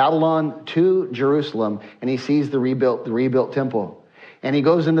from Babylon to Jerusalem, and he sees the rebuilt temple. And he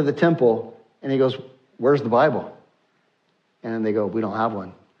goes into the temple, and he goes, "Where's the Bible?" And they go, "We don't have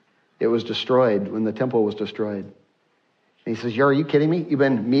one. It was destroyed when the temple was destroyed." And he says, "Are you kidding me? You've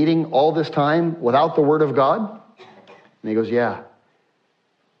been meeting all this time without the word of God?" And he goes, "Yeah."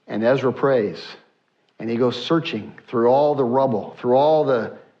 And Ezra prays. And he goes searching through all the rubble,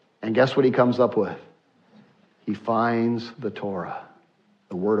 and guess what he comes up with? He finds the Torah,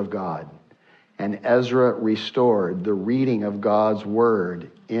 the word of God. And Ezra restored the reading of God's word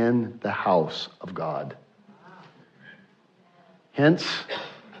in the house of God. Hence,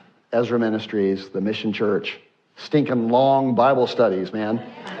 Ezra Ministries, the Mission Church, stinking long Bible studies, man.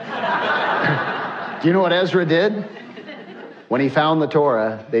 Do you know what Ezra did? When he found the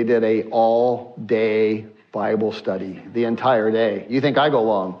Torah, they did a all-day Bible study, the entire day. You think I go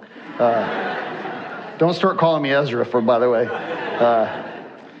long? Don't start calling me Ezra, by the way.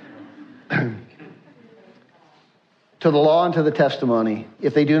 To the law and to the testimony,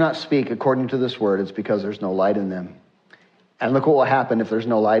 if they do not speak according to this word, it's because there's no light in them. And look what will happen if there's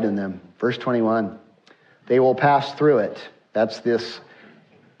no light in them. Verse 21, they will pass through it. That's this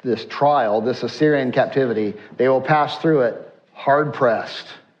trial, this Assyrian captivity. They will pass through it hard-pressed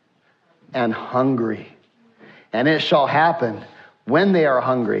and hungry. And it shall happen when they are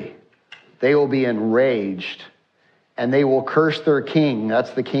hungry, they will be enraged, and they will curse their king. That's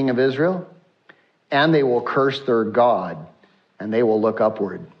the king of Israel. And they will curse their God, and they will look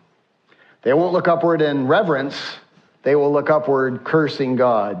upward. They won't look upward in reverence. They will look upward cursing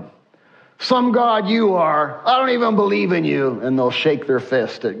God. "Some God you are. I don't even believe in you." And they'll shake their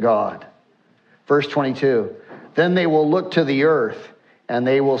fist at God. Verse 22, then they will look to the earth, and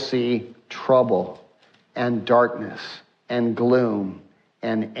they will see trouble and darkness and gloom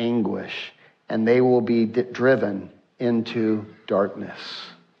and anguish, and they will be driven into darkness.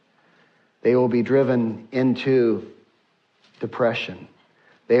 They will be driven into depression.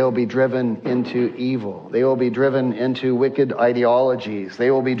 They will be driven into evil. They will be driven into wicked ideologies.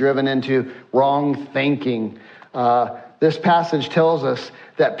 They will be driven into wrong thinking. This passage tells us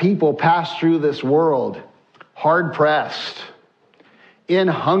that people pass through this world hard-pressed, in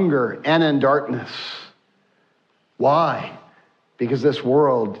hunger and in darkness. Why? Because this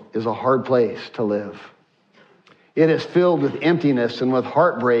world is a hard place to live. It is filled with emptiness and with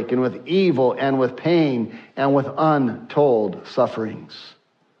heartbreak and with evil and with pain and with untold sufferings.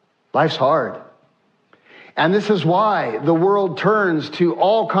 Life's hard. And this is why the world turns to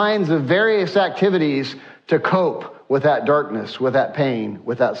all kinds of various activities to cope with that darkness, with that pain,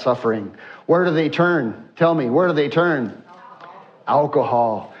 with that suffering. Where do they turn? Tell me, where do they turn?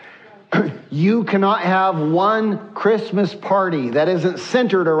 Alcohol. You cannot have one Christmas party that isn't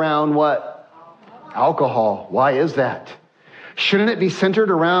centered around what? Alcohol. Why is that? Shouldn't it be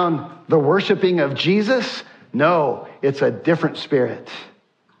centered around the worshiping of Jesus? No, it's a different spirit.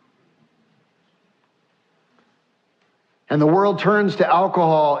 And the world turns to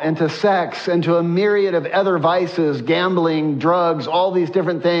alcohol and to sex and to a myriad of other vices, gambling, drugs, all these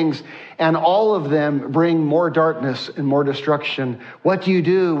different things. And all of them bring more darkness and more destruction. What do you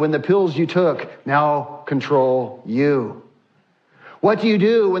do when the pills you took now control you? What do you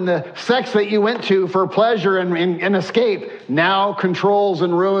do when the sex that you went to for pleasure and escape now controls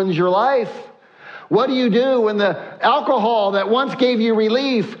and ruins your life? What do you do when the alcohol that once gave you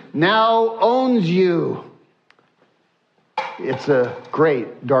relief now owns you? It's a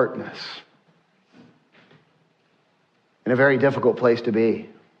great darkness and a very difficult place to be.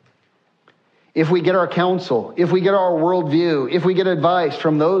 if we get our counsel, if we get our worldview, if we get advice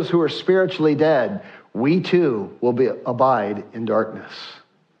from those who are spiritually dead, we too will abide in darkness.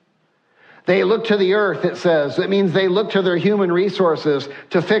 They look to the earth, it says. It means they look to their human resources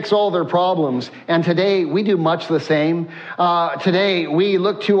to fix all their problems. And today, we do much the same. Today, we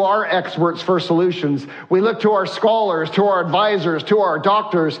look to our experts for solutions. We look to our scholars, to our advisors, to our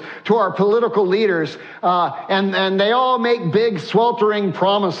doctors, to our political leaders. And they all make big, sweltering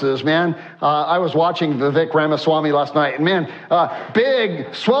promises, man. I was watching Vivek Ramaswamy last night. And man,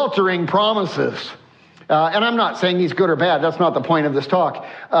 big, sweltering promises. And I'm not saying he's good or bad. That's not the point of this talk.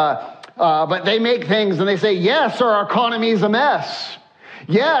 But they make things and they say, yes, our economy is a mess.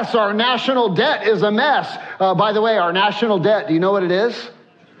 Yes, our national debt is a mess. By the way, our national debt, do you know what it is?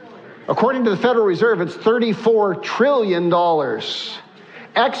 According to the Federal Reserve, it's $34 trillion.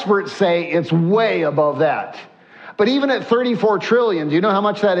 Experts say it's way above that. But even at $34 trillion, do you know how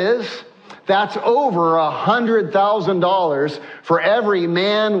much that is? That's over $100,000 for every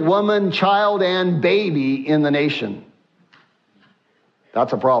man, woman, child, and baby in the nation.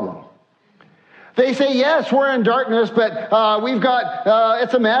 That's a problem. They say, yes, we're in darkness, but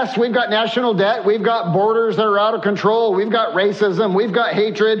it's a mess. We've got national debt. We've got borders that are out of control. We've got racism. We've got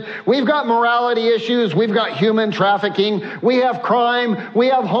hatred. We've got morality issues. We've got human trafficking. We have crime. We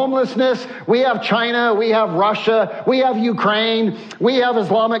have homelessness. We have China. We have Russia. We have Ukraine. We have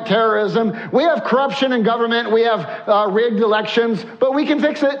Islamic terrorism. We have corruption in government. We have rigged elections, but we can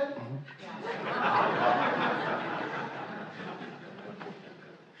fix it.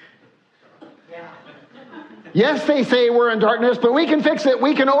 Yes, they say we're in darkness, but we can fix it.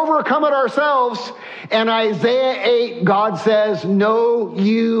 We can overcome it ourselves. And Isaiah 8, God says, no,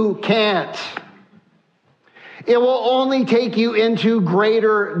 you can't. It will only take you into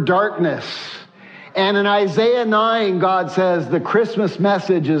greater darkness. And in Isaiah 9, God says, the Christmas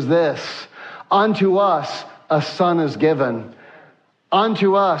message is this: unto us a son is given.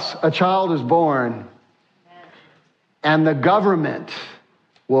 Unto us a child is born. And the government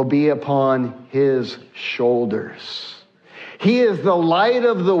will be upon his shoulders. He is the light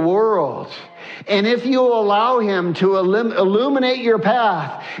of the world. And if you allow him to illuminate your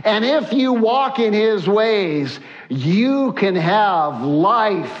path, and if you walk in his ways, you can have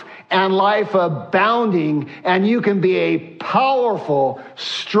life and life abounding, and you can be a powerful,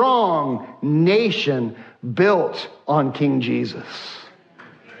 strong nation built on King Jesus.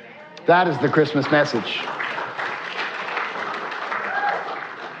 That is the Christmas message.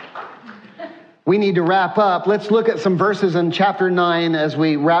 We need to wrap up. Let's look at some verses in chapter 9 as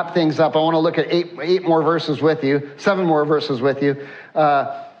we wrap things up. I want to look at 7 more verses with you.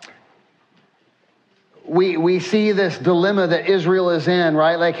 We see this dilemma that Israel is in,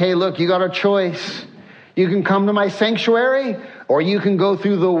 right? Like, hey, look, you got a choice. You can come to my sanctuary, or you can go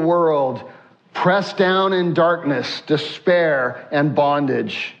through the world, pressed down in darkness, despair, and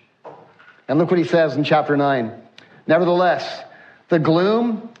bondage. And look what he says in chapter 9. Nevertheless, the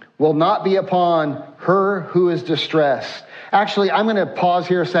gloom will not be upon her who is distressed. Actually, I'm going to pause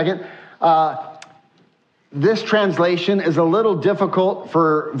here a second. This translation is a little difficult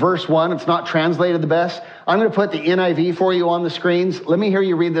for verse 1. It's not translated the best. I'm going to put the NIV for you on the screens. Let me hear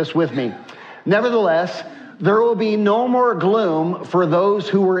you read this with me. Nevertheless, there will be no more gloom for those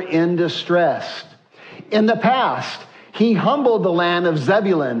who were in distress. In the past, he humbled the land of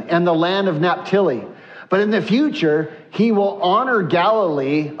Zebulun and the land of Naphtali. But in the future, he will honor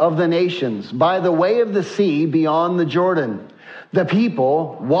Galilee of the nations by the way of the sea beyond the Jordan. The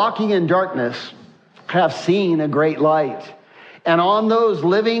people walking in darkness have seen a great light. And on those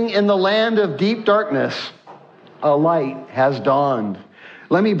living in the land of deep darkness, a light has dawned.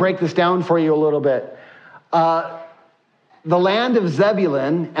 Let me break this down for you a little bit. The land of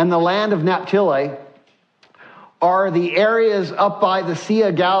Zebulun and the land of Naphtali are the areas up by the Sea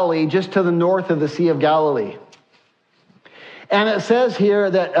of Galilee, just to the north of the Sea of Galilee. And it says here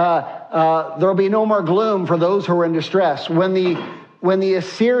that there will be no more gloom for those who are in distress. When the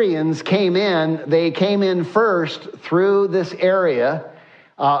Assyrians came in, they came in first through this area,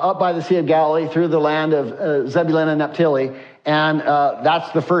 up by the Sea of Galilee, through the land of Zebulun and Naphtali. And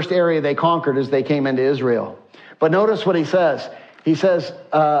that's the first area they conquered as they came into Israel. But notice what he says. He says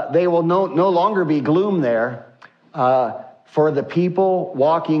they will no longer be gloom there. For the people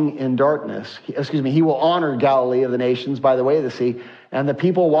walking in darkness, he will honor Galilee of the nations by the way of the sea, and the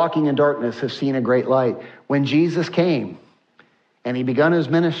people walking in darkness have seen a great light. When Jesus came and he begun his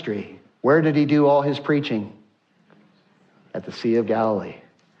ministry, where did he do all his preaching? At the Sea of Galilee.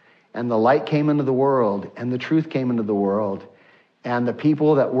 And the light came into the world, and the truth came into the world, and the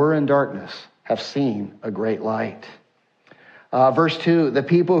people that were in darkness have seen a great light. Verse 2, the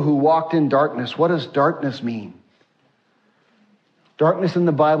people who walked in darkness. What does darkness mean? Darkness in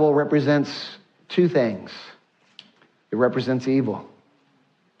the Bible represents two things. It represents evil,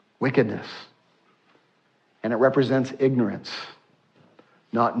 wickedness, and it represents ignorance,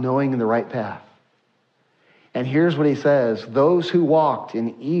 not knowing the right path. And here's what he says: those who walked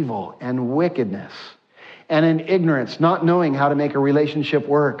in evil and wickedness and in ignorance, not knowing how to make a relationship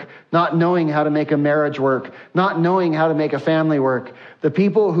work, not knowing how to make a marriage work, not knowing how to make a family work, the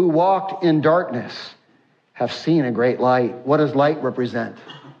people who walked in darkness have seen a great light. What does light represent?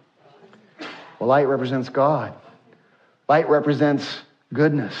 Well, light represents God. Light represents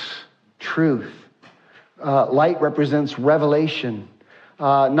goodness, truth. Light represents revelation.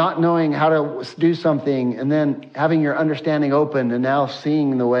 Not knowing how to do something and then having your understanding open and now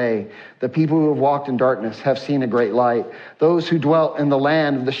seeing the way. The people who have walked in darkness have seen a great light. Those who dwelt in the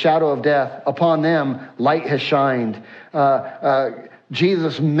land of the shadow of death, upon them light has shined.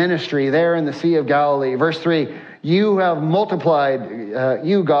 Jesus' ministry there in the Sea of Galilee. Verse 3, you have multiplied,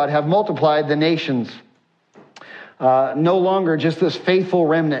 you, God, have multiplied the nations. No longer just this faithful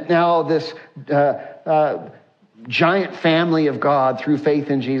remnant. Now this giant family of God through faith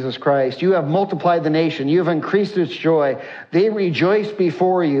in Jesus Christ. You have multiplied the nation. You have increased its joy. They rejoice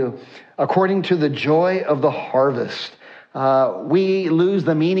before you according to the joy of the harvest. We lose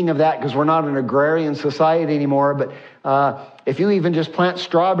the meaning of that because we're not an agrarian society anymore. But if you even just plant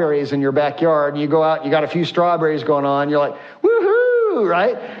strawberries in your backyard and you go out and you got a few strawberries going on, you're like, woohoo,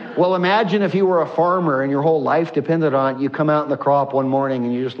 right? Well, imagine if you were a farmer and your whole life depended on it. You come out in the crop one morning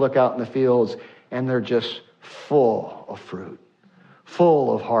and you just look out in the fields and they're just full of fruit,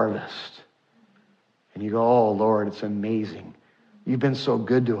 full of harvest. And you go, oh, Lord, it's amazing. You've been so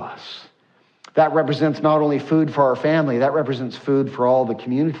good to us. That represents not only food for our family, that represents food for all the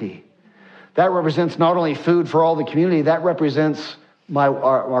community. That represents not only food for all the community, that represents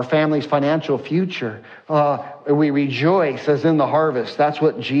our family's financial future. We rejoice as in the harvest. That's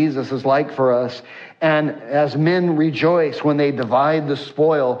what Jesus is like for us. And as men rejoice when they divide the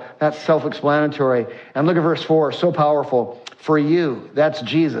spoil, that's self-explanatory. And look at verse 4, so powerful. For you, that's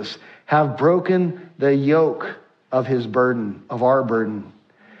Jesus, have broken the yoke of his burden, of our burden.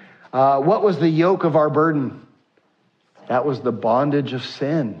 What was the yoke of our burden? That was the bondage of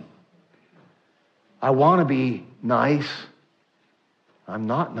sin. I want to be nice. I'm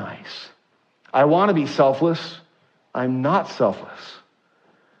not nice. I want to be selfless. I'm not selfless.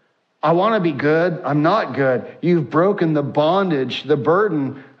 I want to be good. I'm not good. You've broken the bondage, the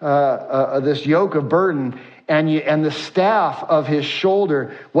burden, this yoke of burden, and the staff of his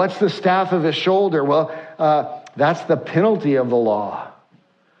shoulder. What's the staff of his shoulder? Well, that's the penalty of the law,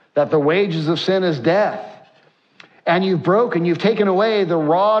 that the wages of sin is death. And you've taken away the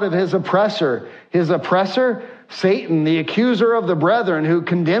rod of his oppressor. His oppressor, Satan, the accuser of the brethren, who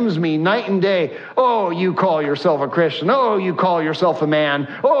condemns me night and day. Oh, you call yourself a Christian. Oh, you call yourself a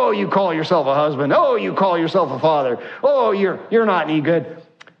man. Oh, you call yourself a husband. Oh, you call yourself a father. Oh, you're not any good.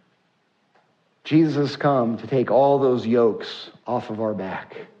 Jesus has come to take all those yokes off of our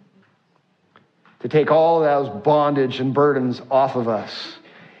back, to take all those bondage and burdens off of us.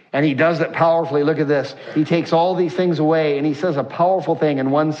 And he does it powerfully. Look at this. He takes all these things away, and he says a powerful thing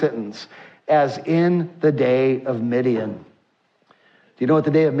in one sentence. As in the day of Midian. Do you know what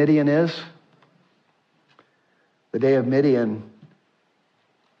the day of Midian is? The day of Midian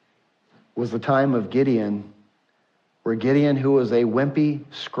was the time of Gideon, where Gideon, who was a wimpy,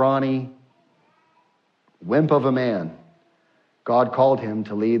 scrawny, wimp of a man, God called him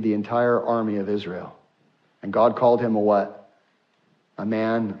to lead the entire army of Israel. And God called him a what? A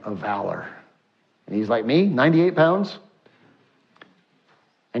man of valor. And he's like me, 98 pounds.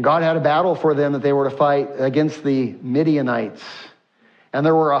 And God had a battle for them that they were to fight against the Midianites. And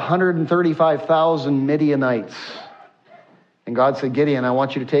there were 135,000 Midianites. And God said, Gideon, I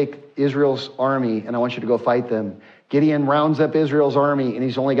want you to take Israel's army and I want you to go fight them. Gideon rounds up Israel's army and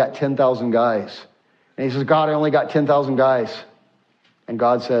he's only got 10,000 guys. And he says, God, I only got 10,000 guys. And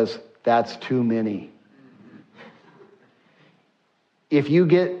God says, that's too many. If you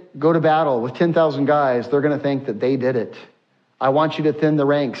go to battle with 10,000 guys, they're going to think that they did it. I want you to thin the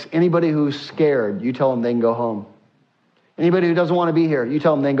ranks. Anybody who's scared, you tell them they can go home. Anybody who doesn't want to be here, you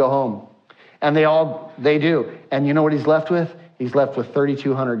tell them they can go home. And they do. And you know what he's left with? He's left with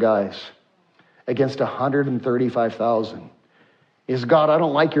 3,200 guys against 135,000. He says, God, I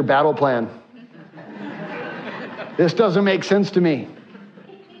don't like your battle plan. This doesn't make sense to me.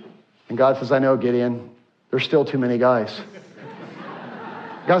 And God says, I know, Gideon, there's still too many guys.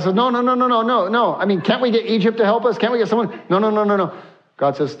 God says, no. I mean, can't we get Egypt to help us? Can't we get someone? No.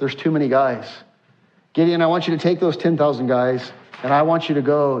 God says, there's too many guys. Gideon, I want you to take those 10,000 guys, and I want you to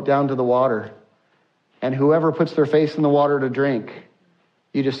go down to the water. And whoever puts their face in the water to drink,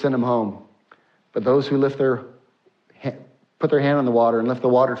 you just send them home. But those who put their hand on the water and lift the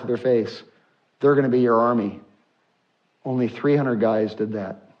water to their face, they're going to be your army. Only 300 guys did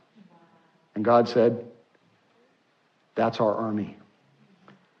that. And God said, that's our army.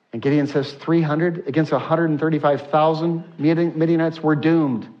 And Gideon says, 300 against 135,000 Midianites, we're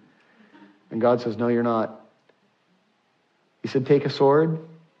doomed. And God says, no, you're not. He said, take a sword,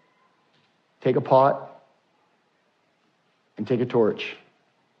 take a pot, and take a torch.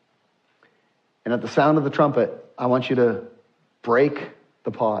 And at the sound of the trumpet, I want you to break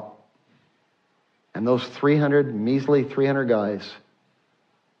the pot. And those measly 300 guys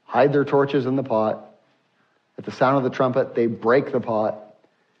hide their torches in the pot. At the sound of the trumpet, they break the pot.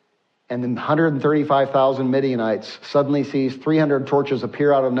 And then 135,000 Midianites suddenly sees 300 torches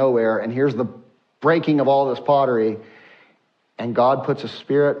appear out of nowhere. And here's the breaking of all this pottery. And God puts a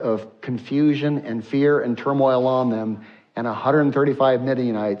spirit of confusion and fear and turmoil on them. And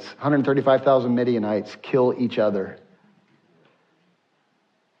 135,000 Midianites kill each other.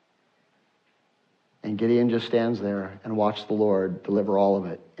 And Gideon just stands there and watches the Lord deliver all of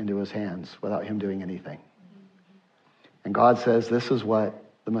it into his hands without him doing anything. And God says, this is what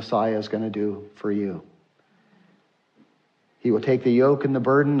the Messiah is going to do for you. He will take the yoke and the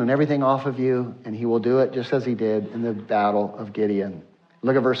burden and everything off of you, and he will do it just as he did in the battle of Gideon.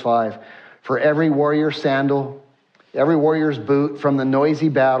 Look at verse 5. For every warrior's sandal, every warrior's boot from the noisy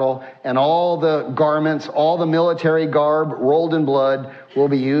battle, and all the garments, all the military garb rolled in blood will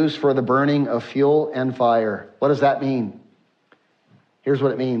be used for the burning of fuel and fire. What does that mean? Here's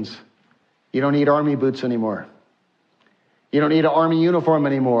what it means. You don't need army boots anymore. You don't need an army uniform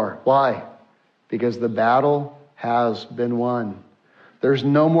anymore. Why? Because the battle has been won. There's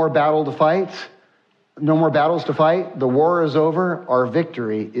no more battle to fight. No more battles to fight. The war is over. Our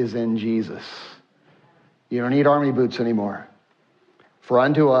victory is in Jesus. You don't need army boots anymore. For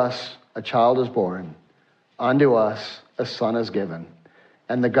unto us a child is born. Unto us a son is given.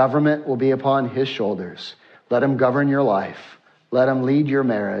 And the government will be upon his shoulders. Let him govern your life. Let him lead your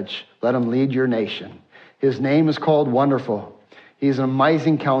marriage. Let him lead your nation. His name is called Wonderful. He's an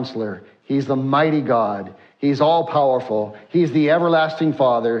amazing counselor. He's the mighty God. He's all-powerful. He's the everlasting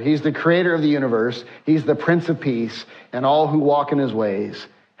Father. He's the creator of the universe. He's the Prince of Peace. And all who walk in his ways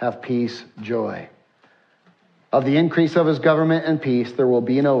have peace, joy. Of the increase of his government and peace there will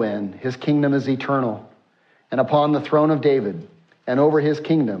be no end. His kingdom is eternal. And upon the throne of David and over his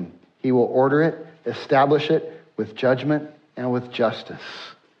kingdom, he will order it, establish it with judgment and with justice.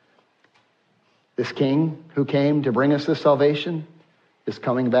 This king who came to bring us this salvation is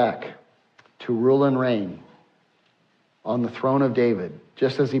coming back to rule and reign on the throne of David,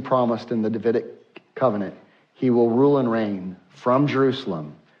 just as he promised in the Davidic covenant. He will rule and reign from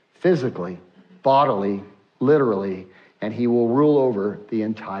Jerusalem, physically, bodily, literally, and he will rule over the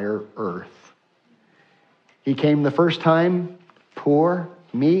entire earth. He came the first time poor,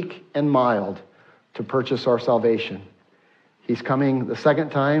 meek, and mild to purchase our salvation. He's coming the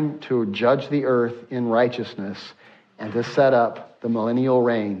second time to judge the earth in righteousness and to set up the millennial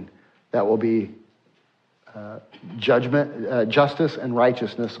reign that will be justice and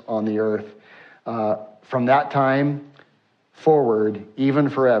righteousness on the earth. From that time forward, even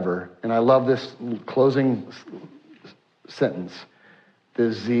forever. And I love this closing sentence.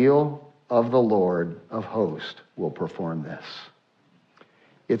 The zeal of the Lord of hosts will perform this.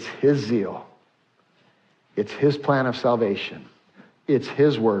 It's his zeal. It's his plan of salvation. It's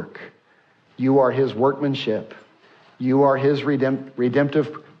his work. You are his workmanship. You are his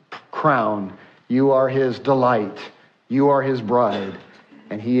redemptive crown. You are his delight. You are his bride.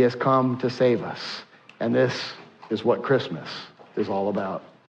 And he has come to save us. And this is what Christmas is all about.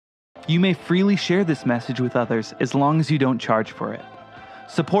 You may freely share this message with others as long as you don't charge for it.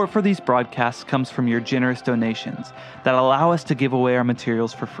 Support for these broadcasts comes from your generous donations that allow us to give away our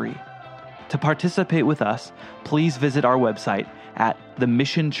materials for free. To participate with us, please visit our website at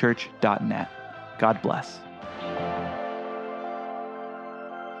themissionchurch.net. God bless.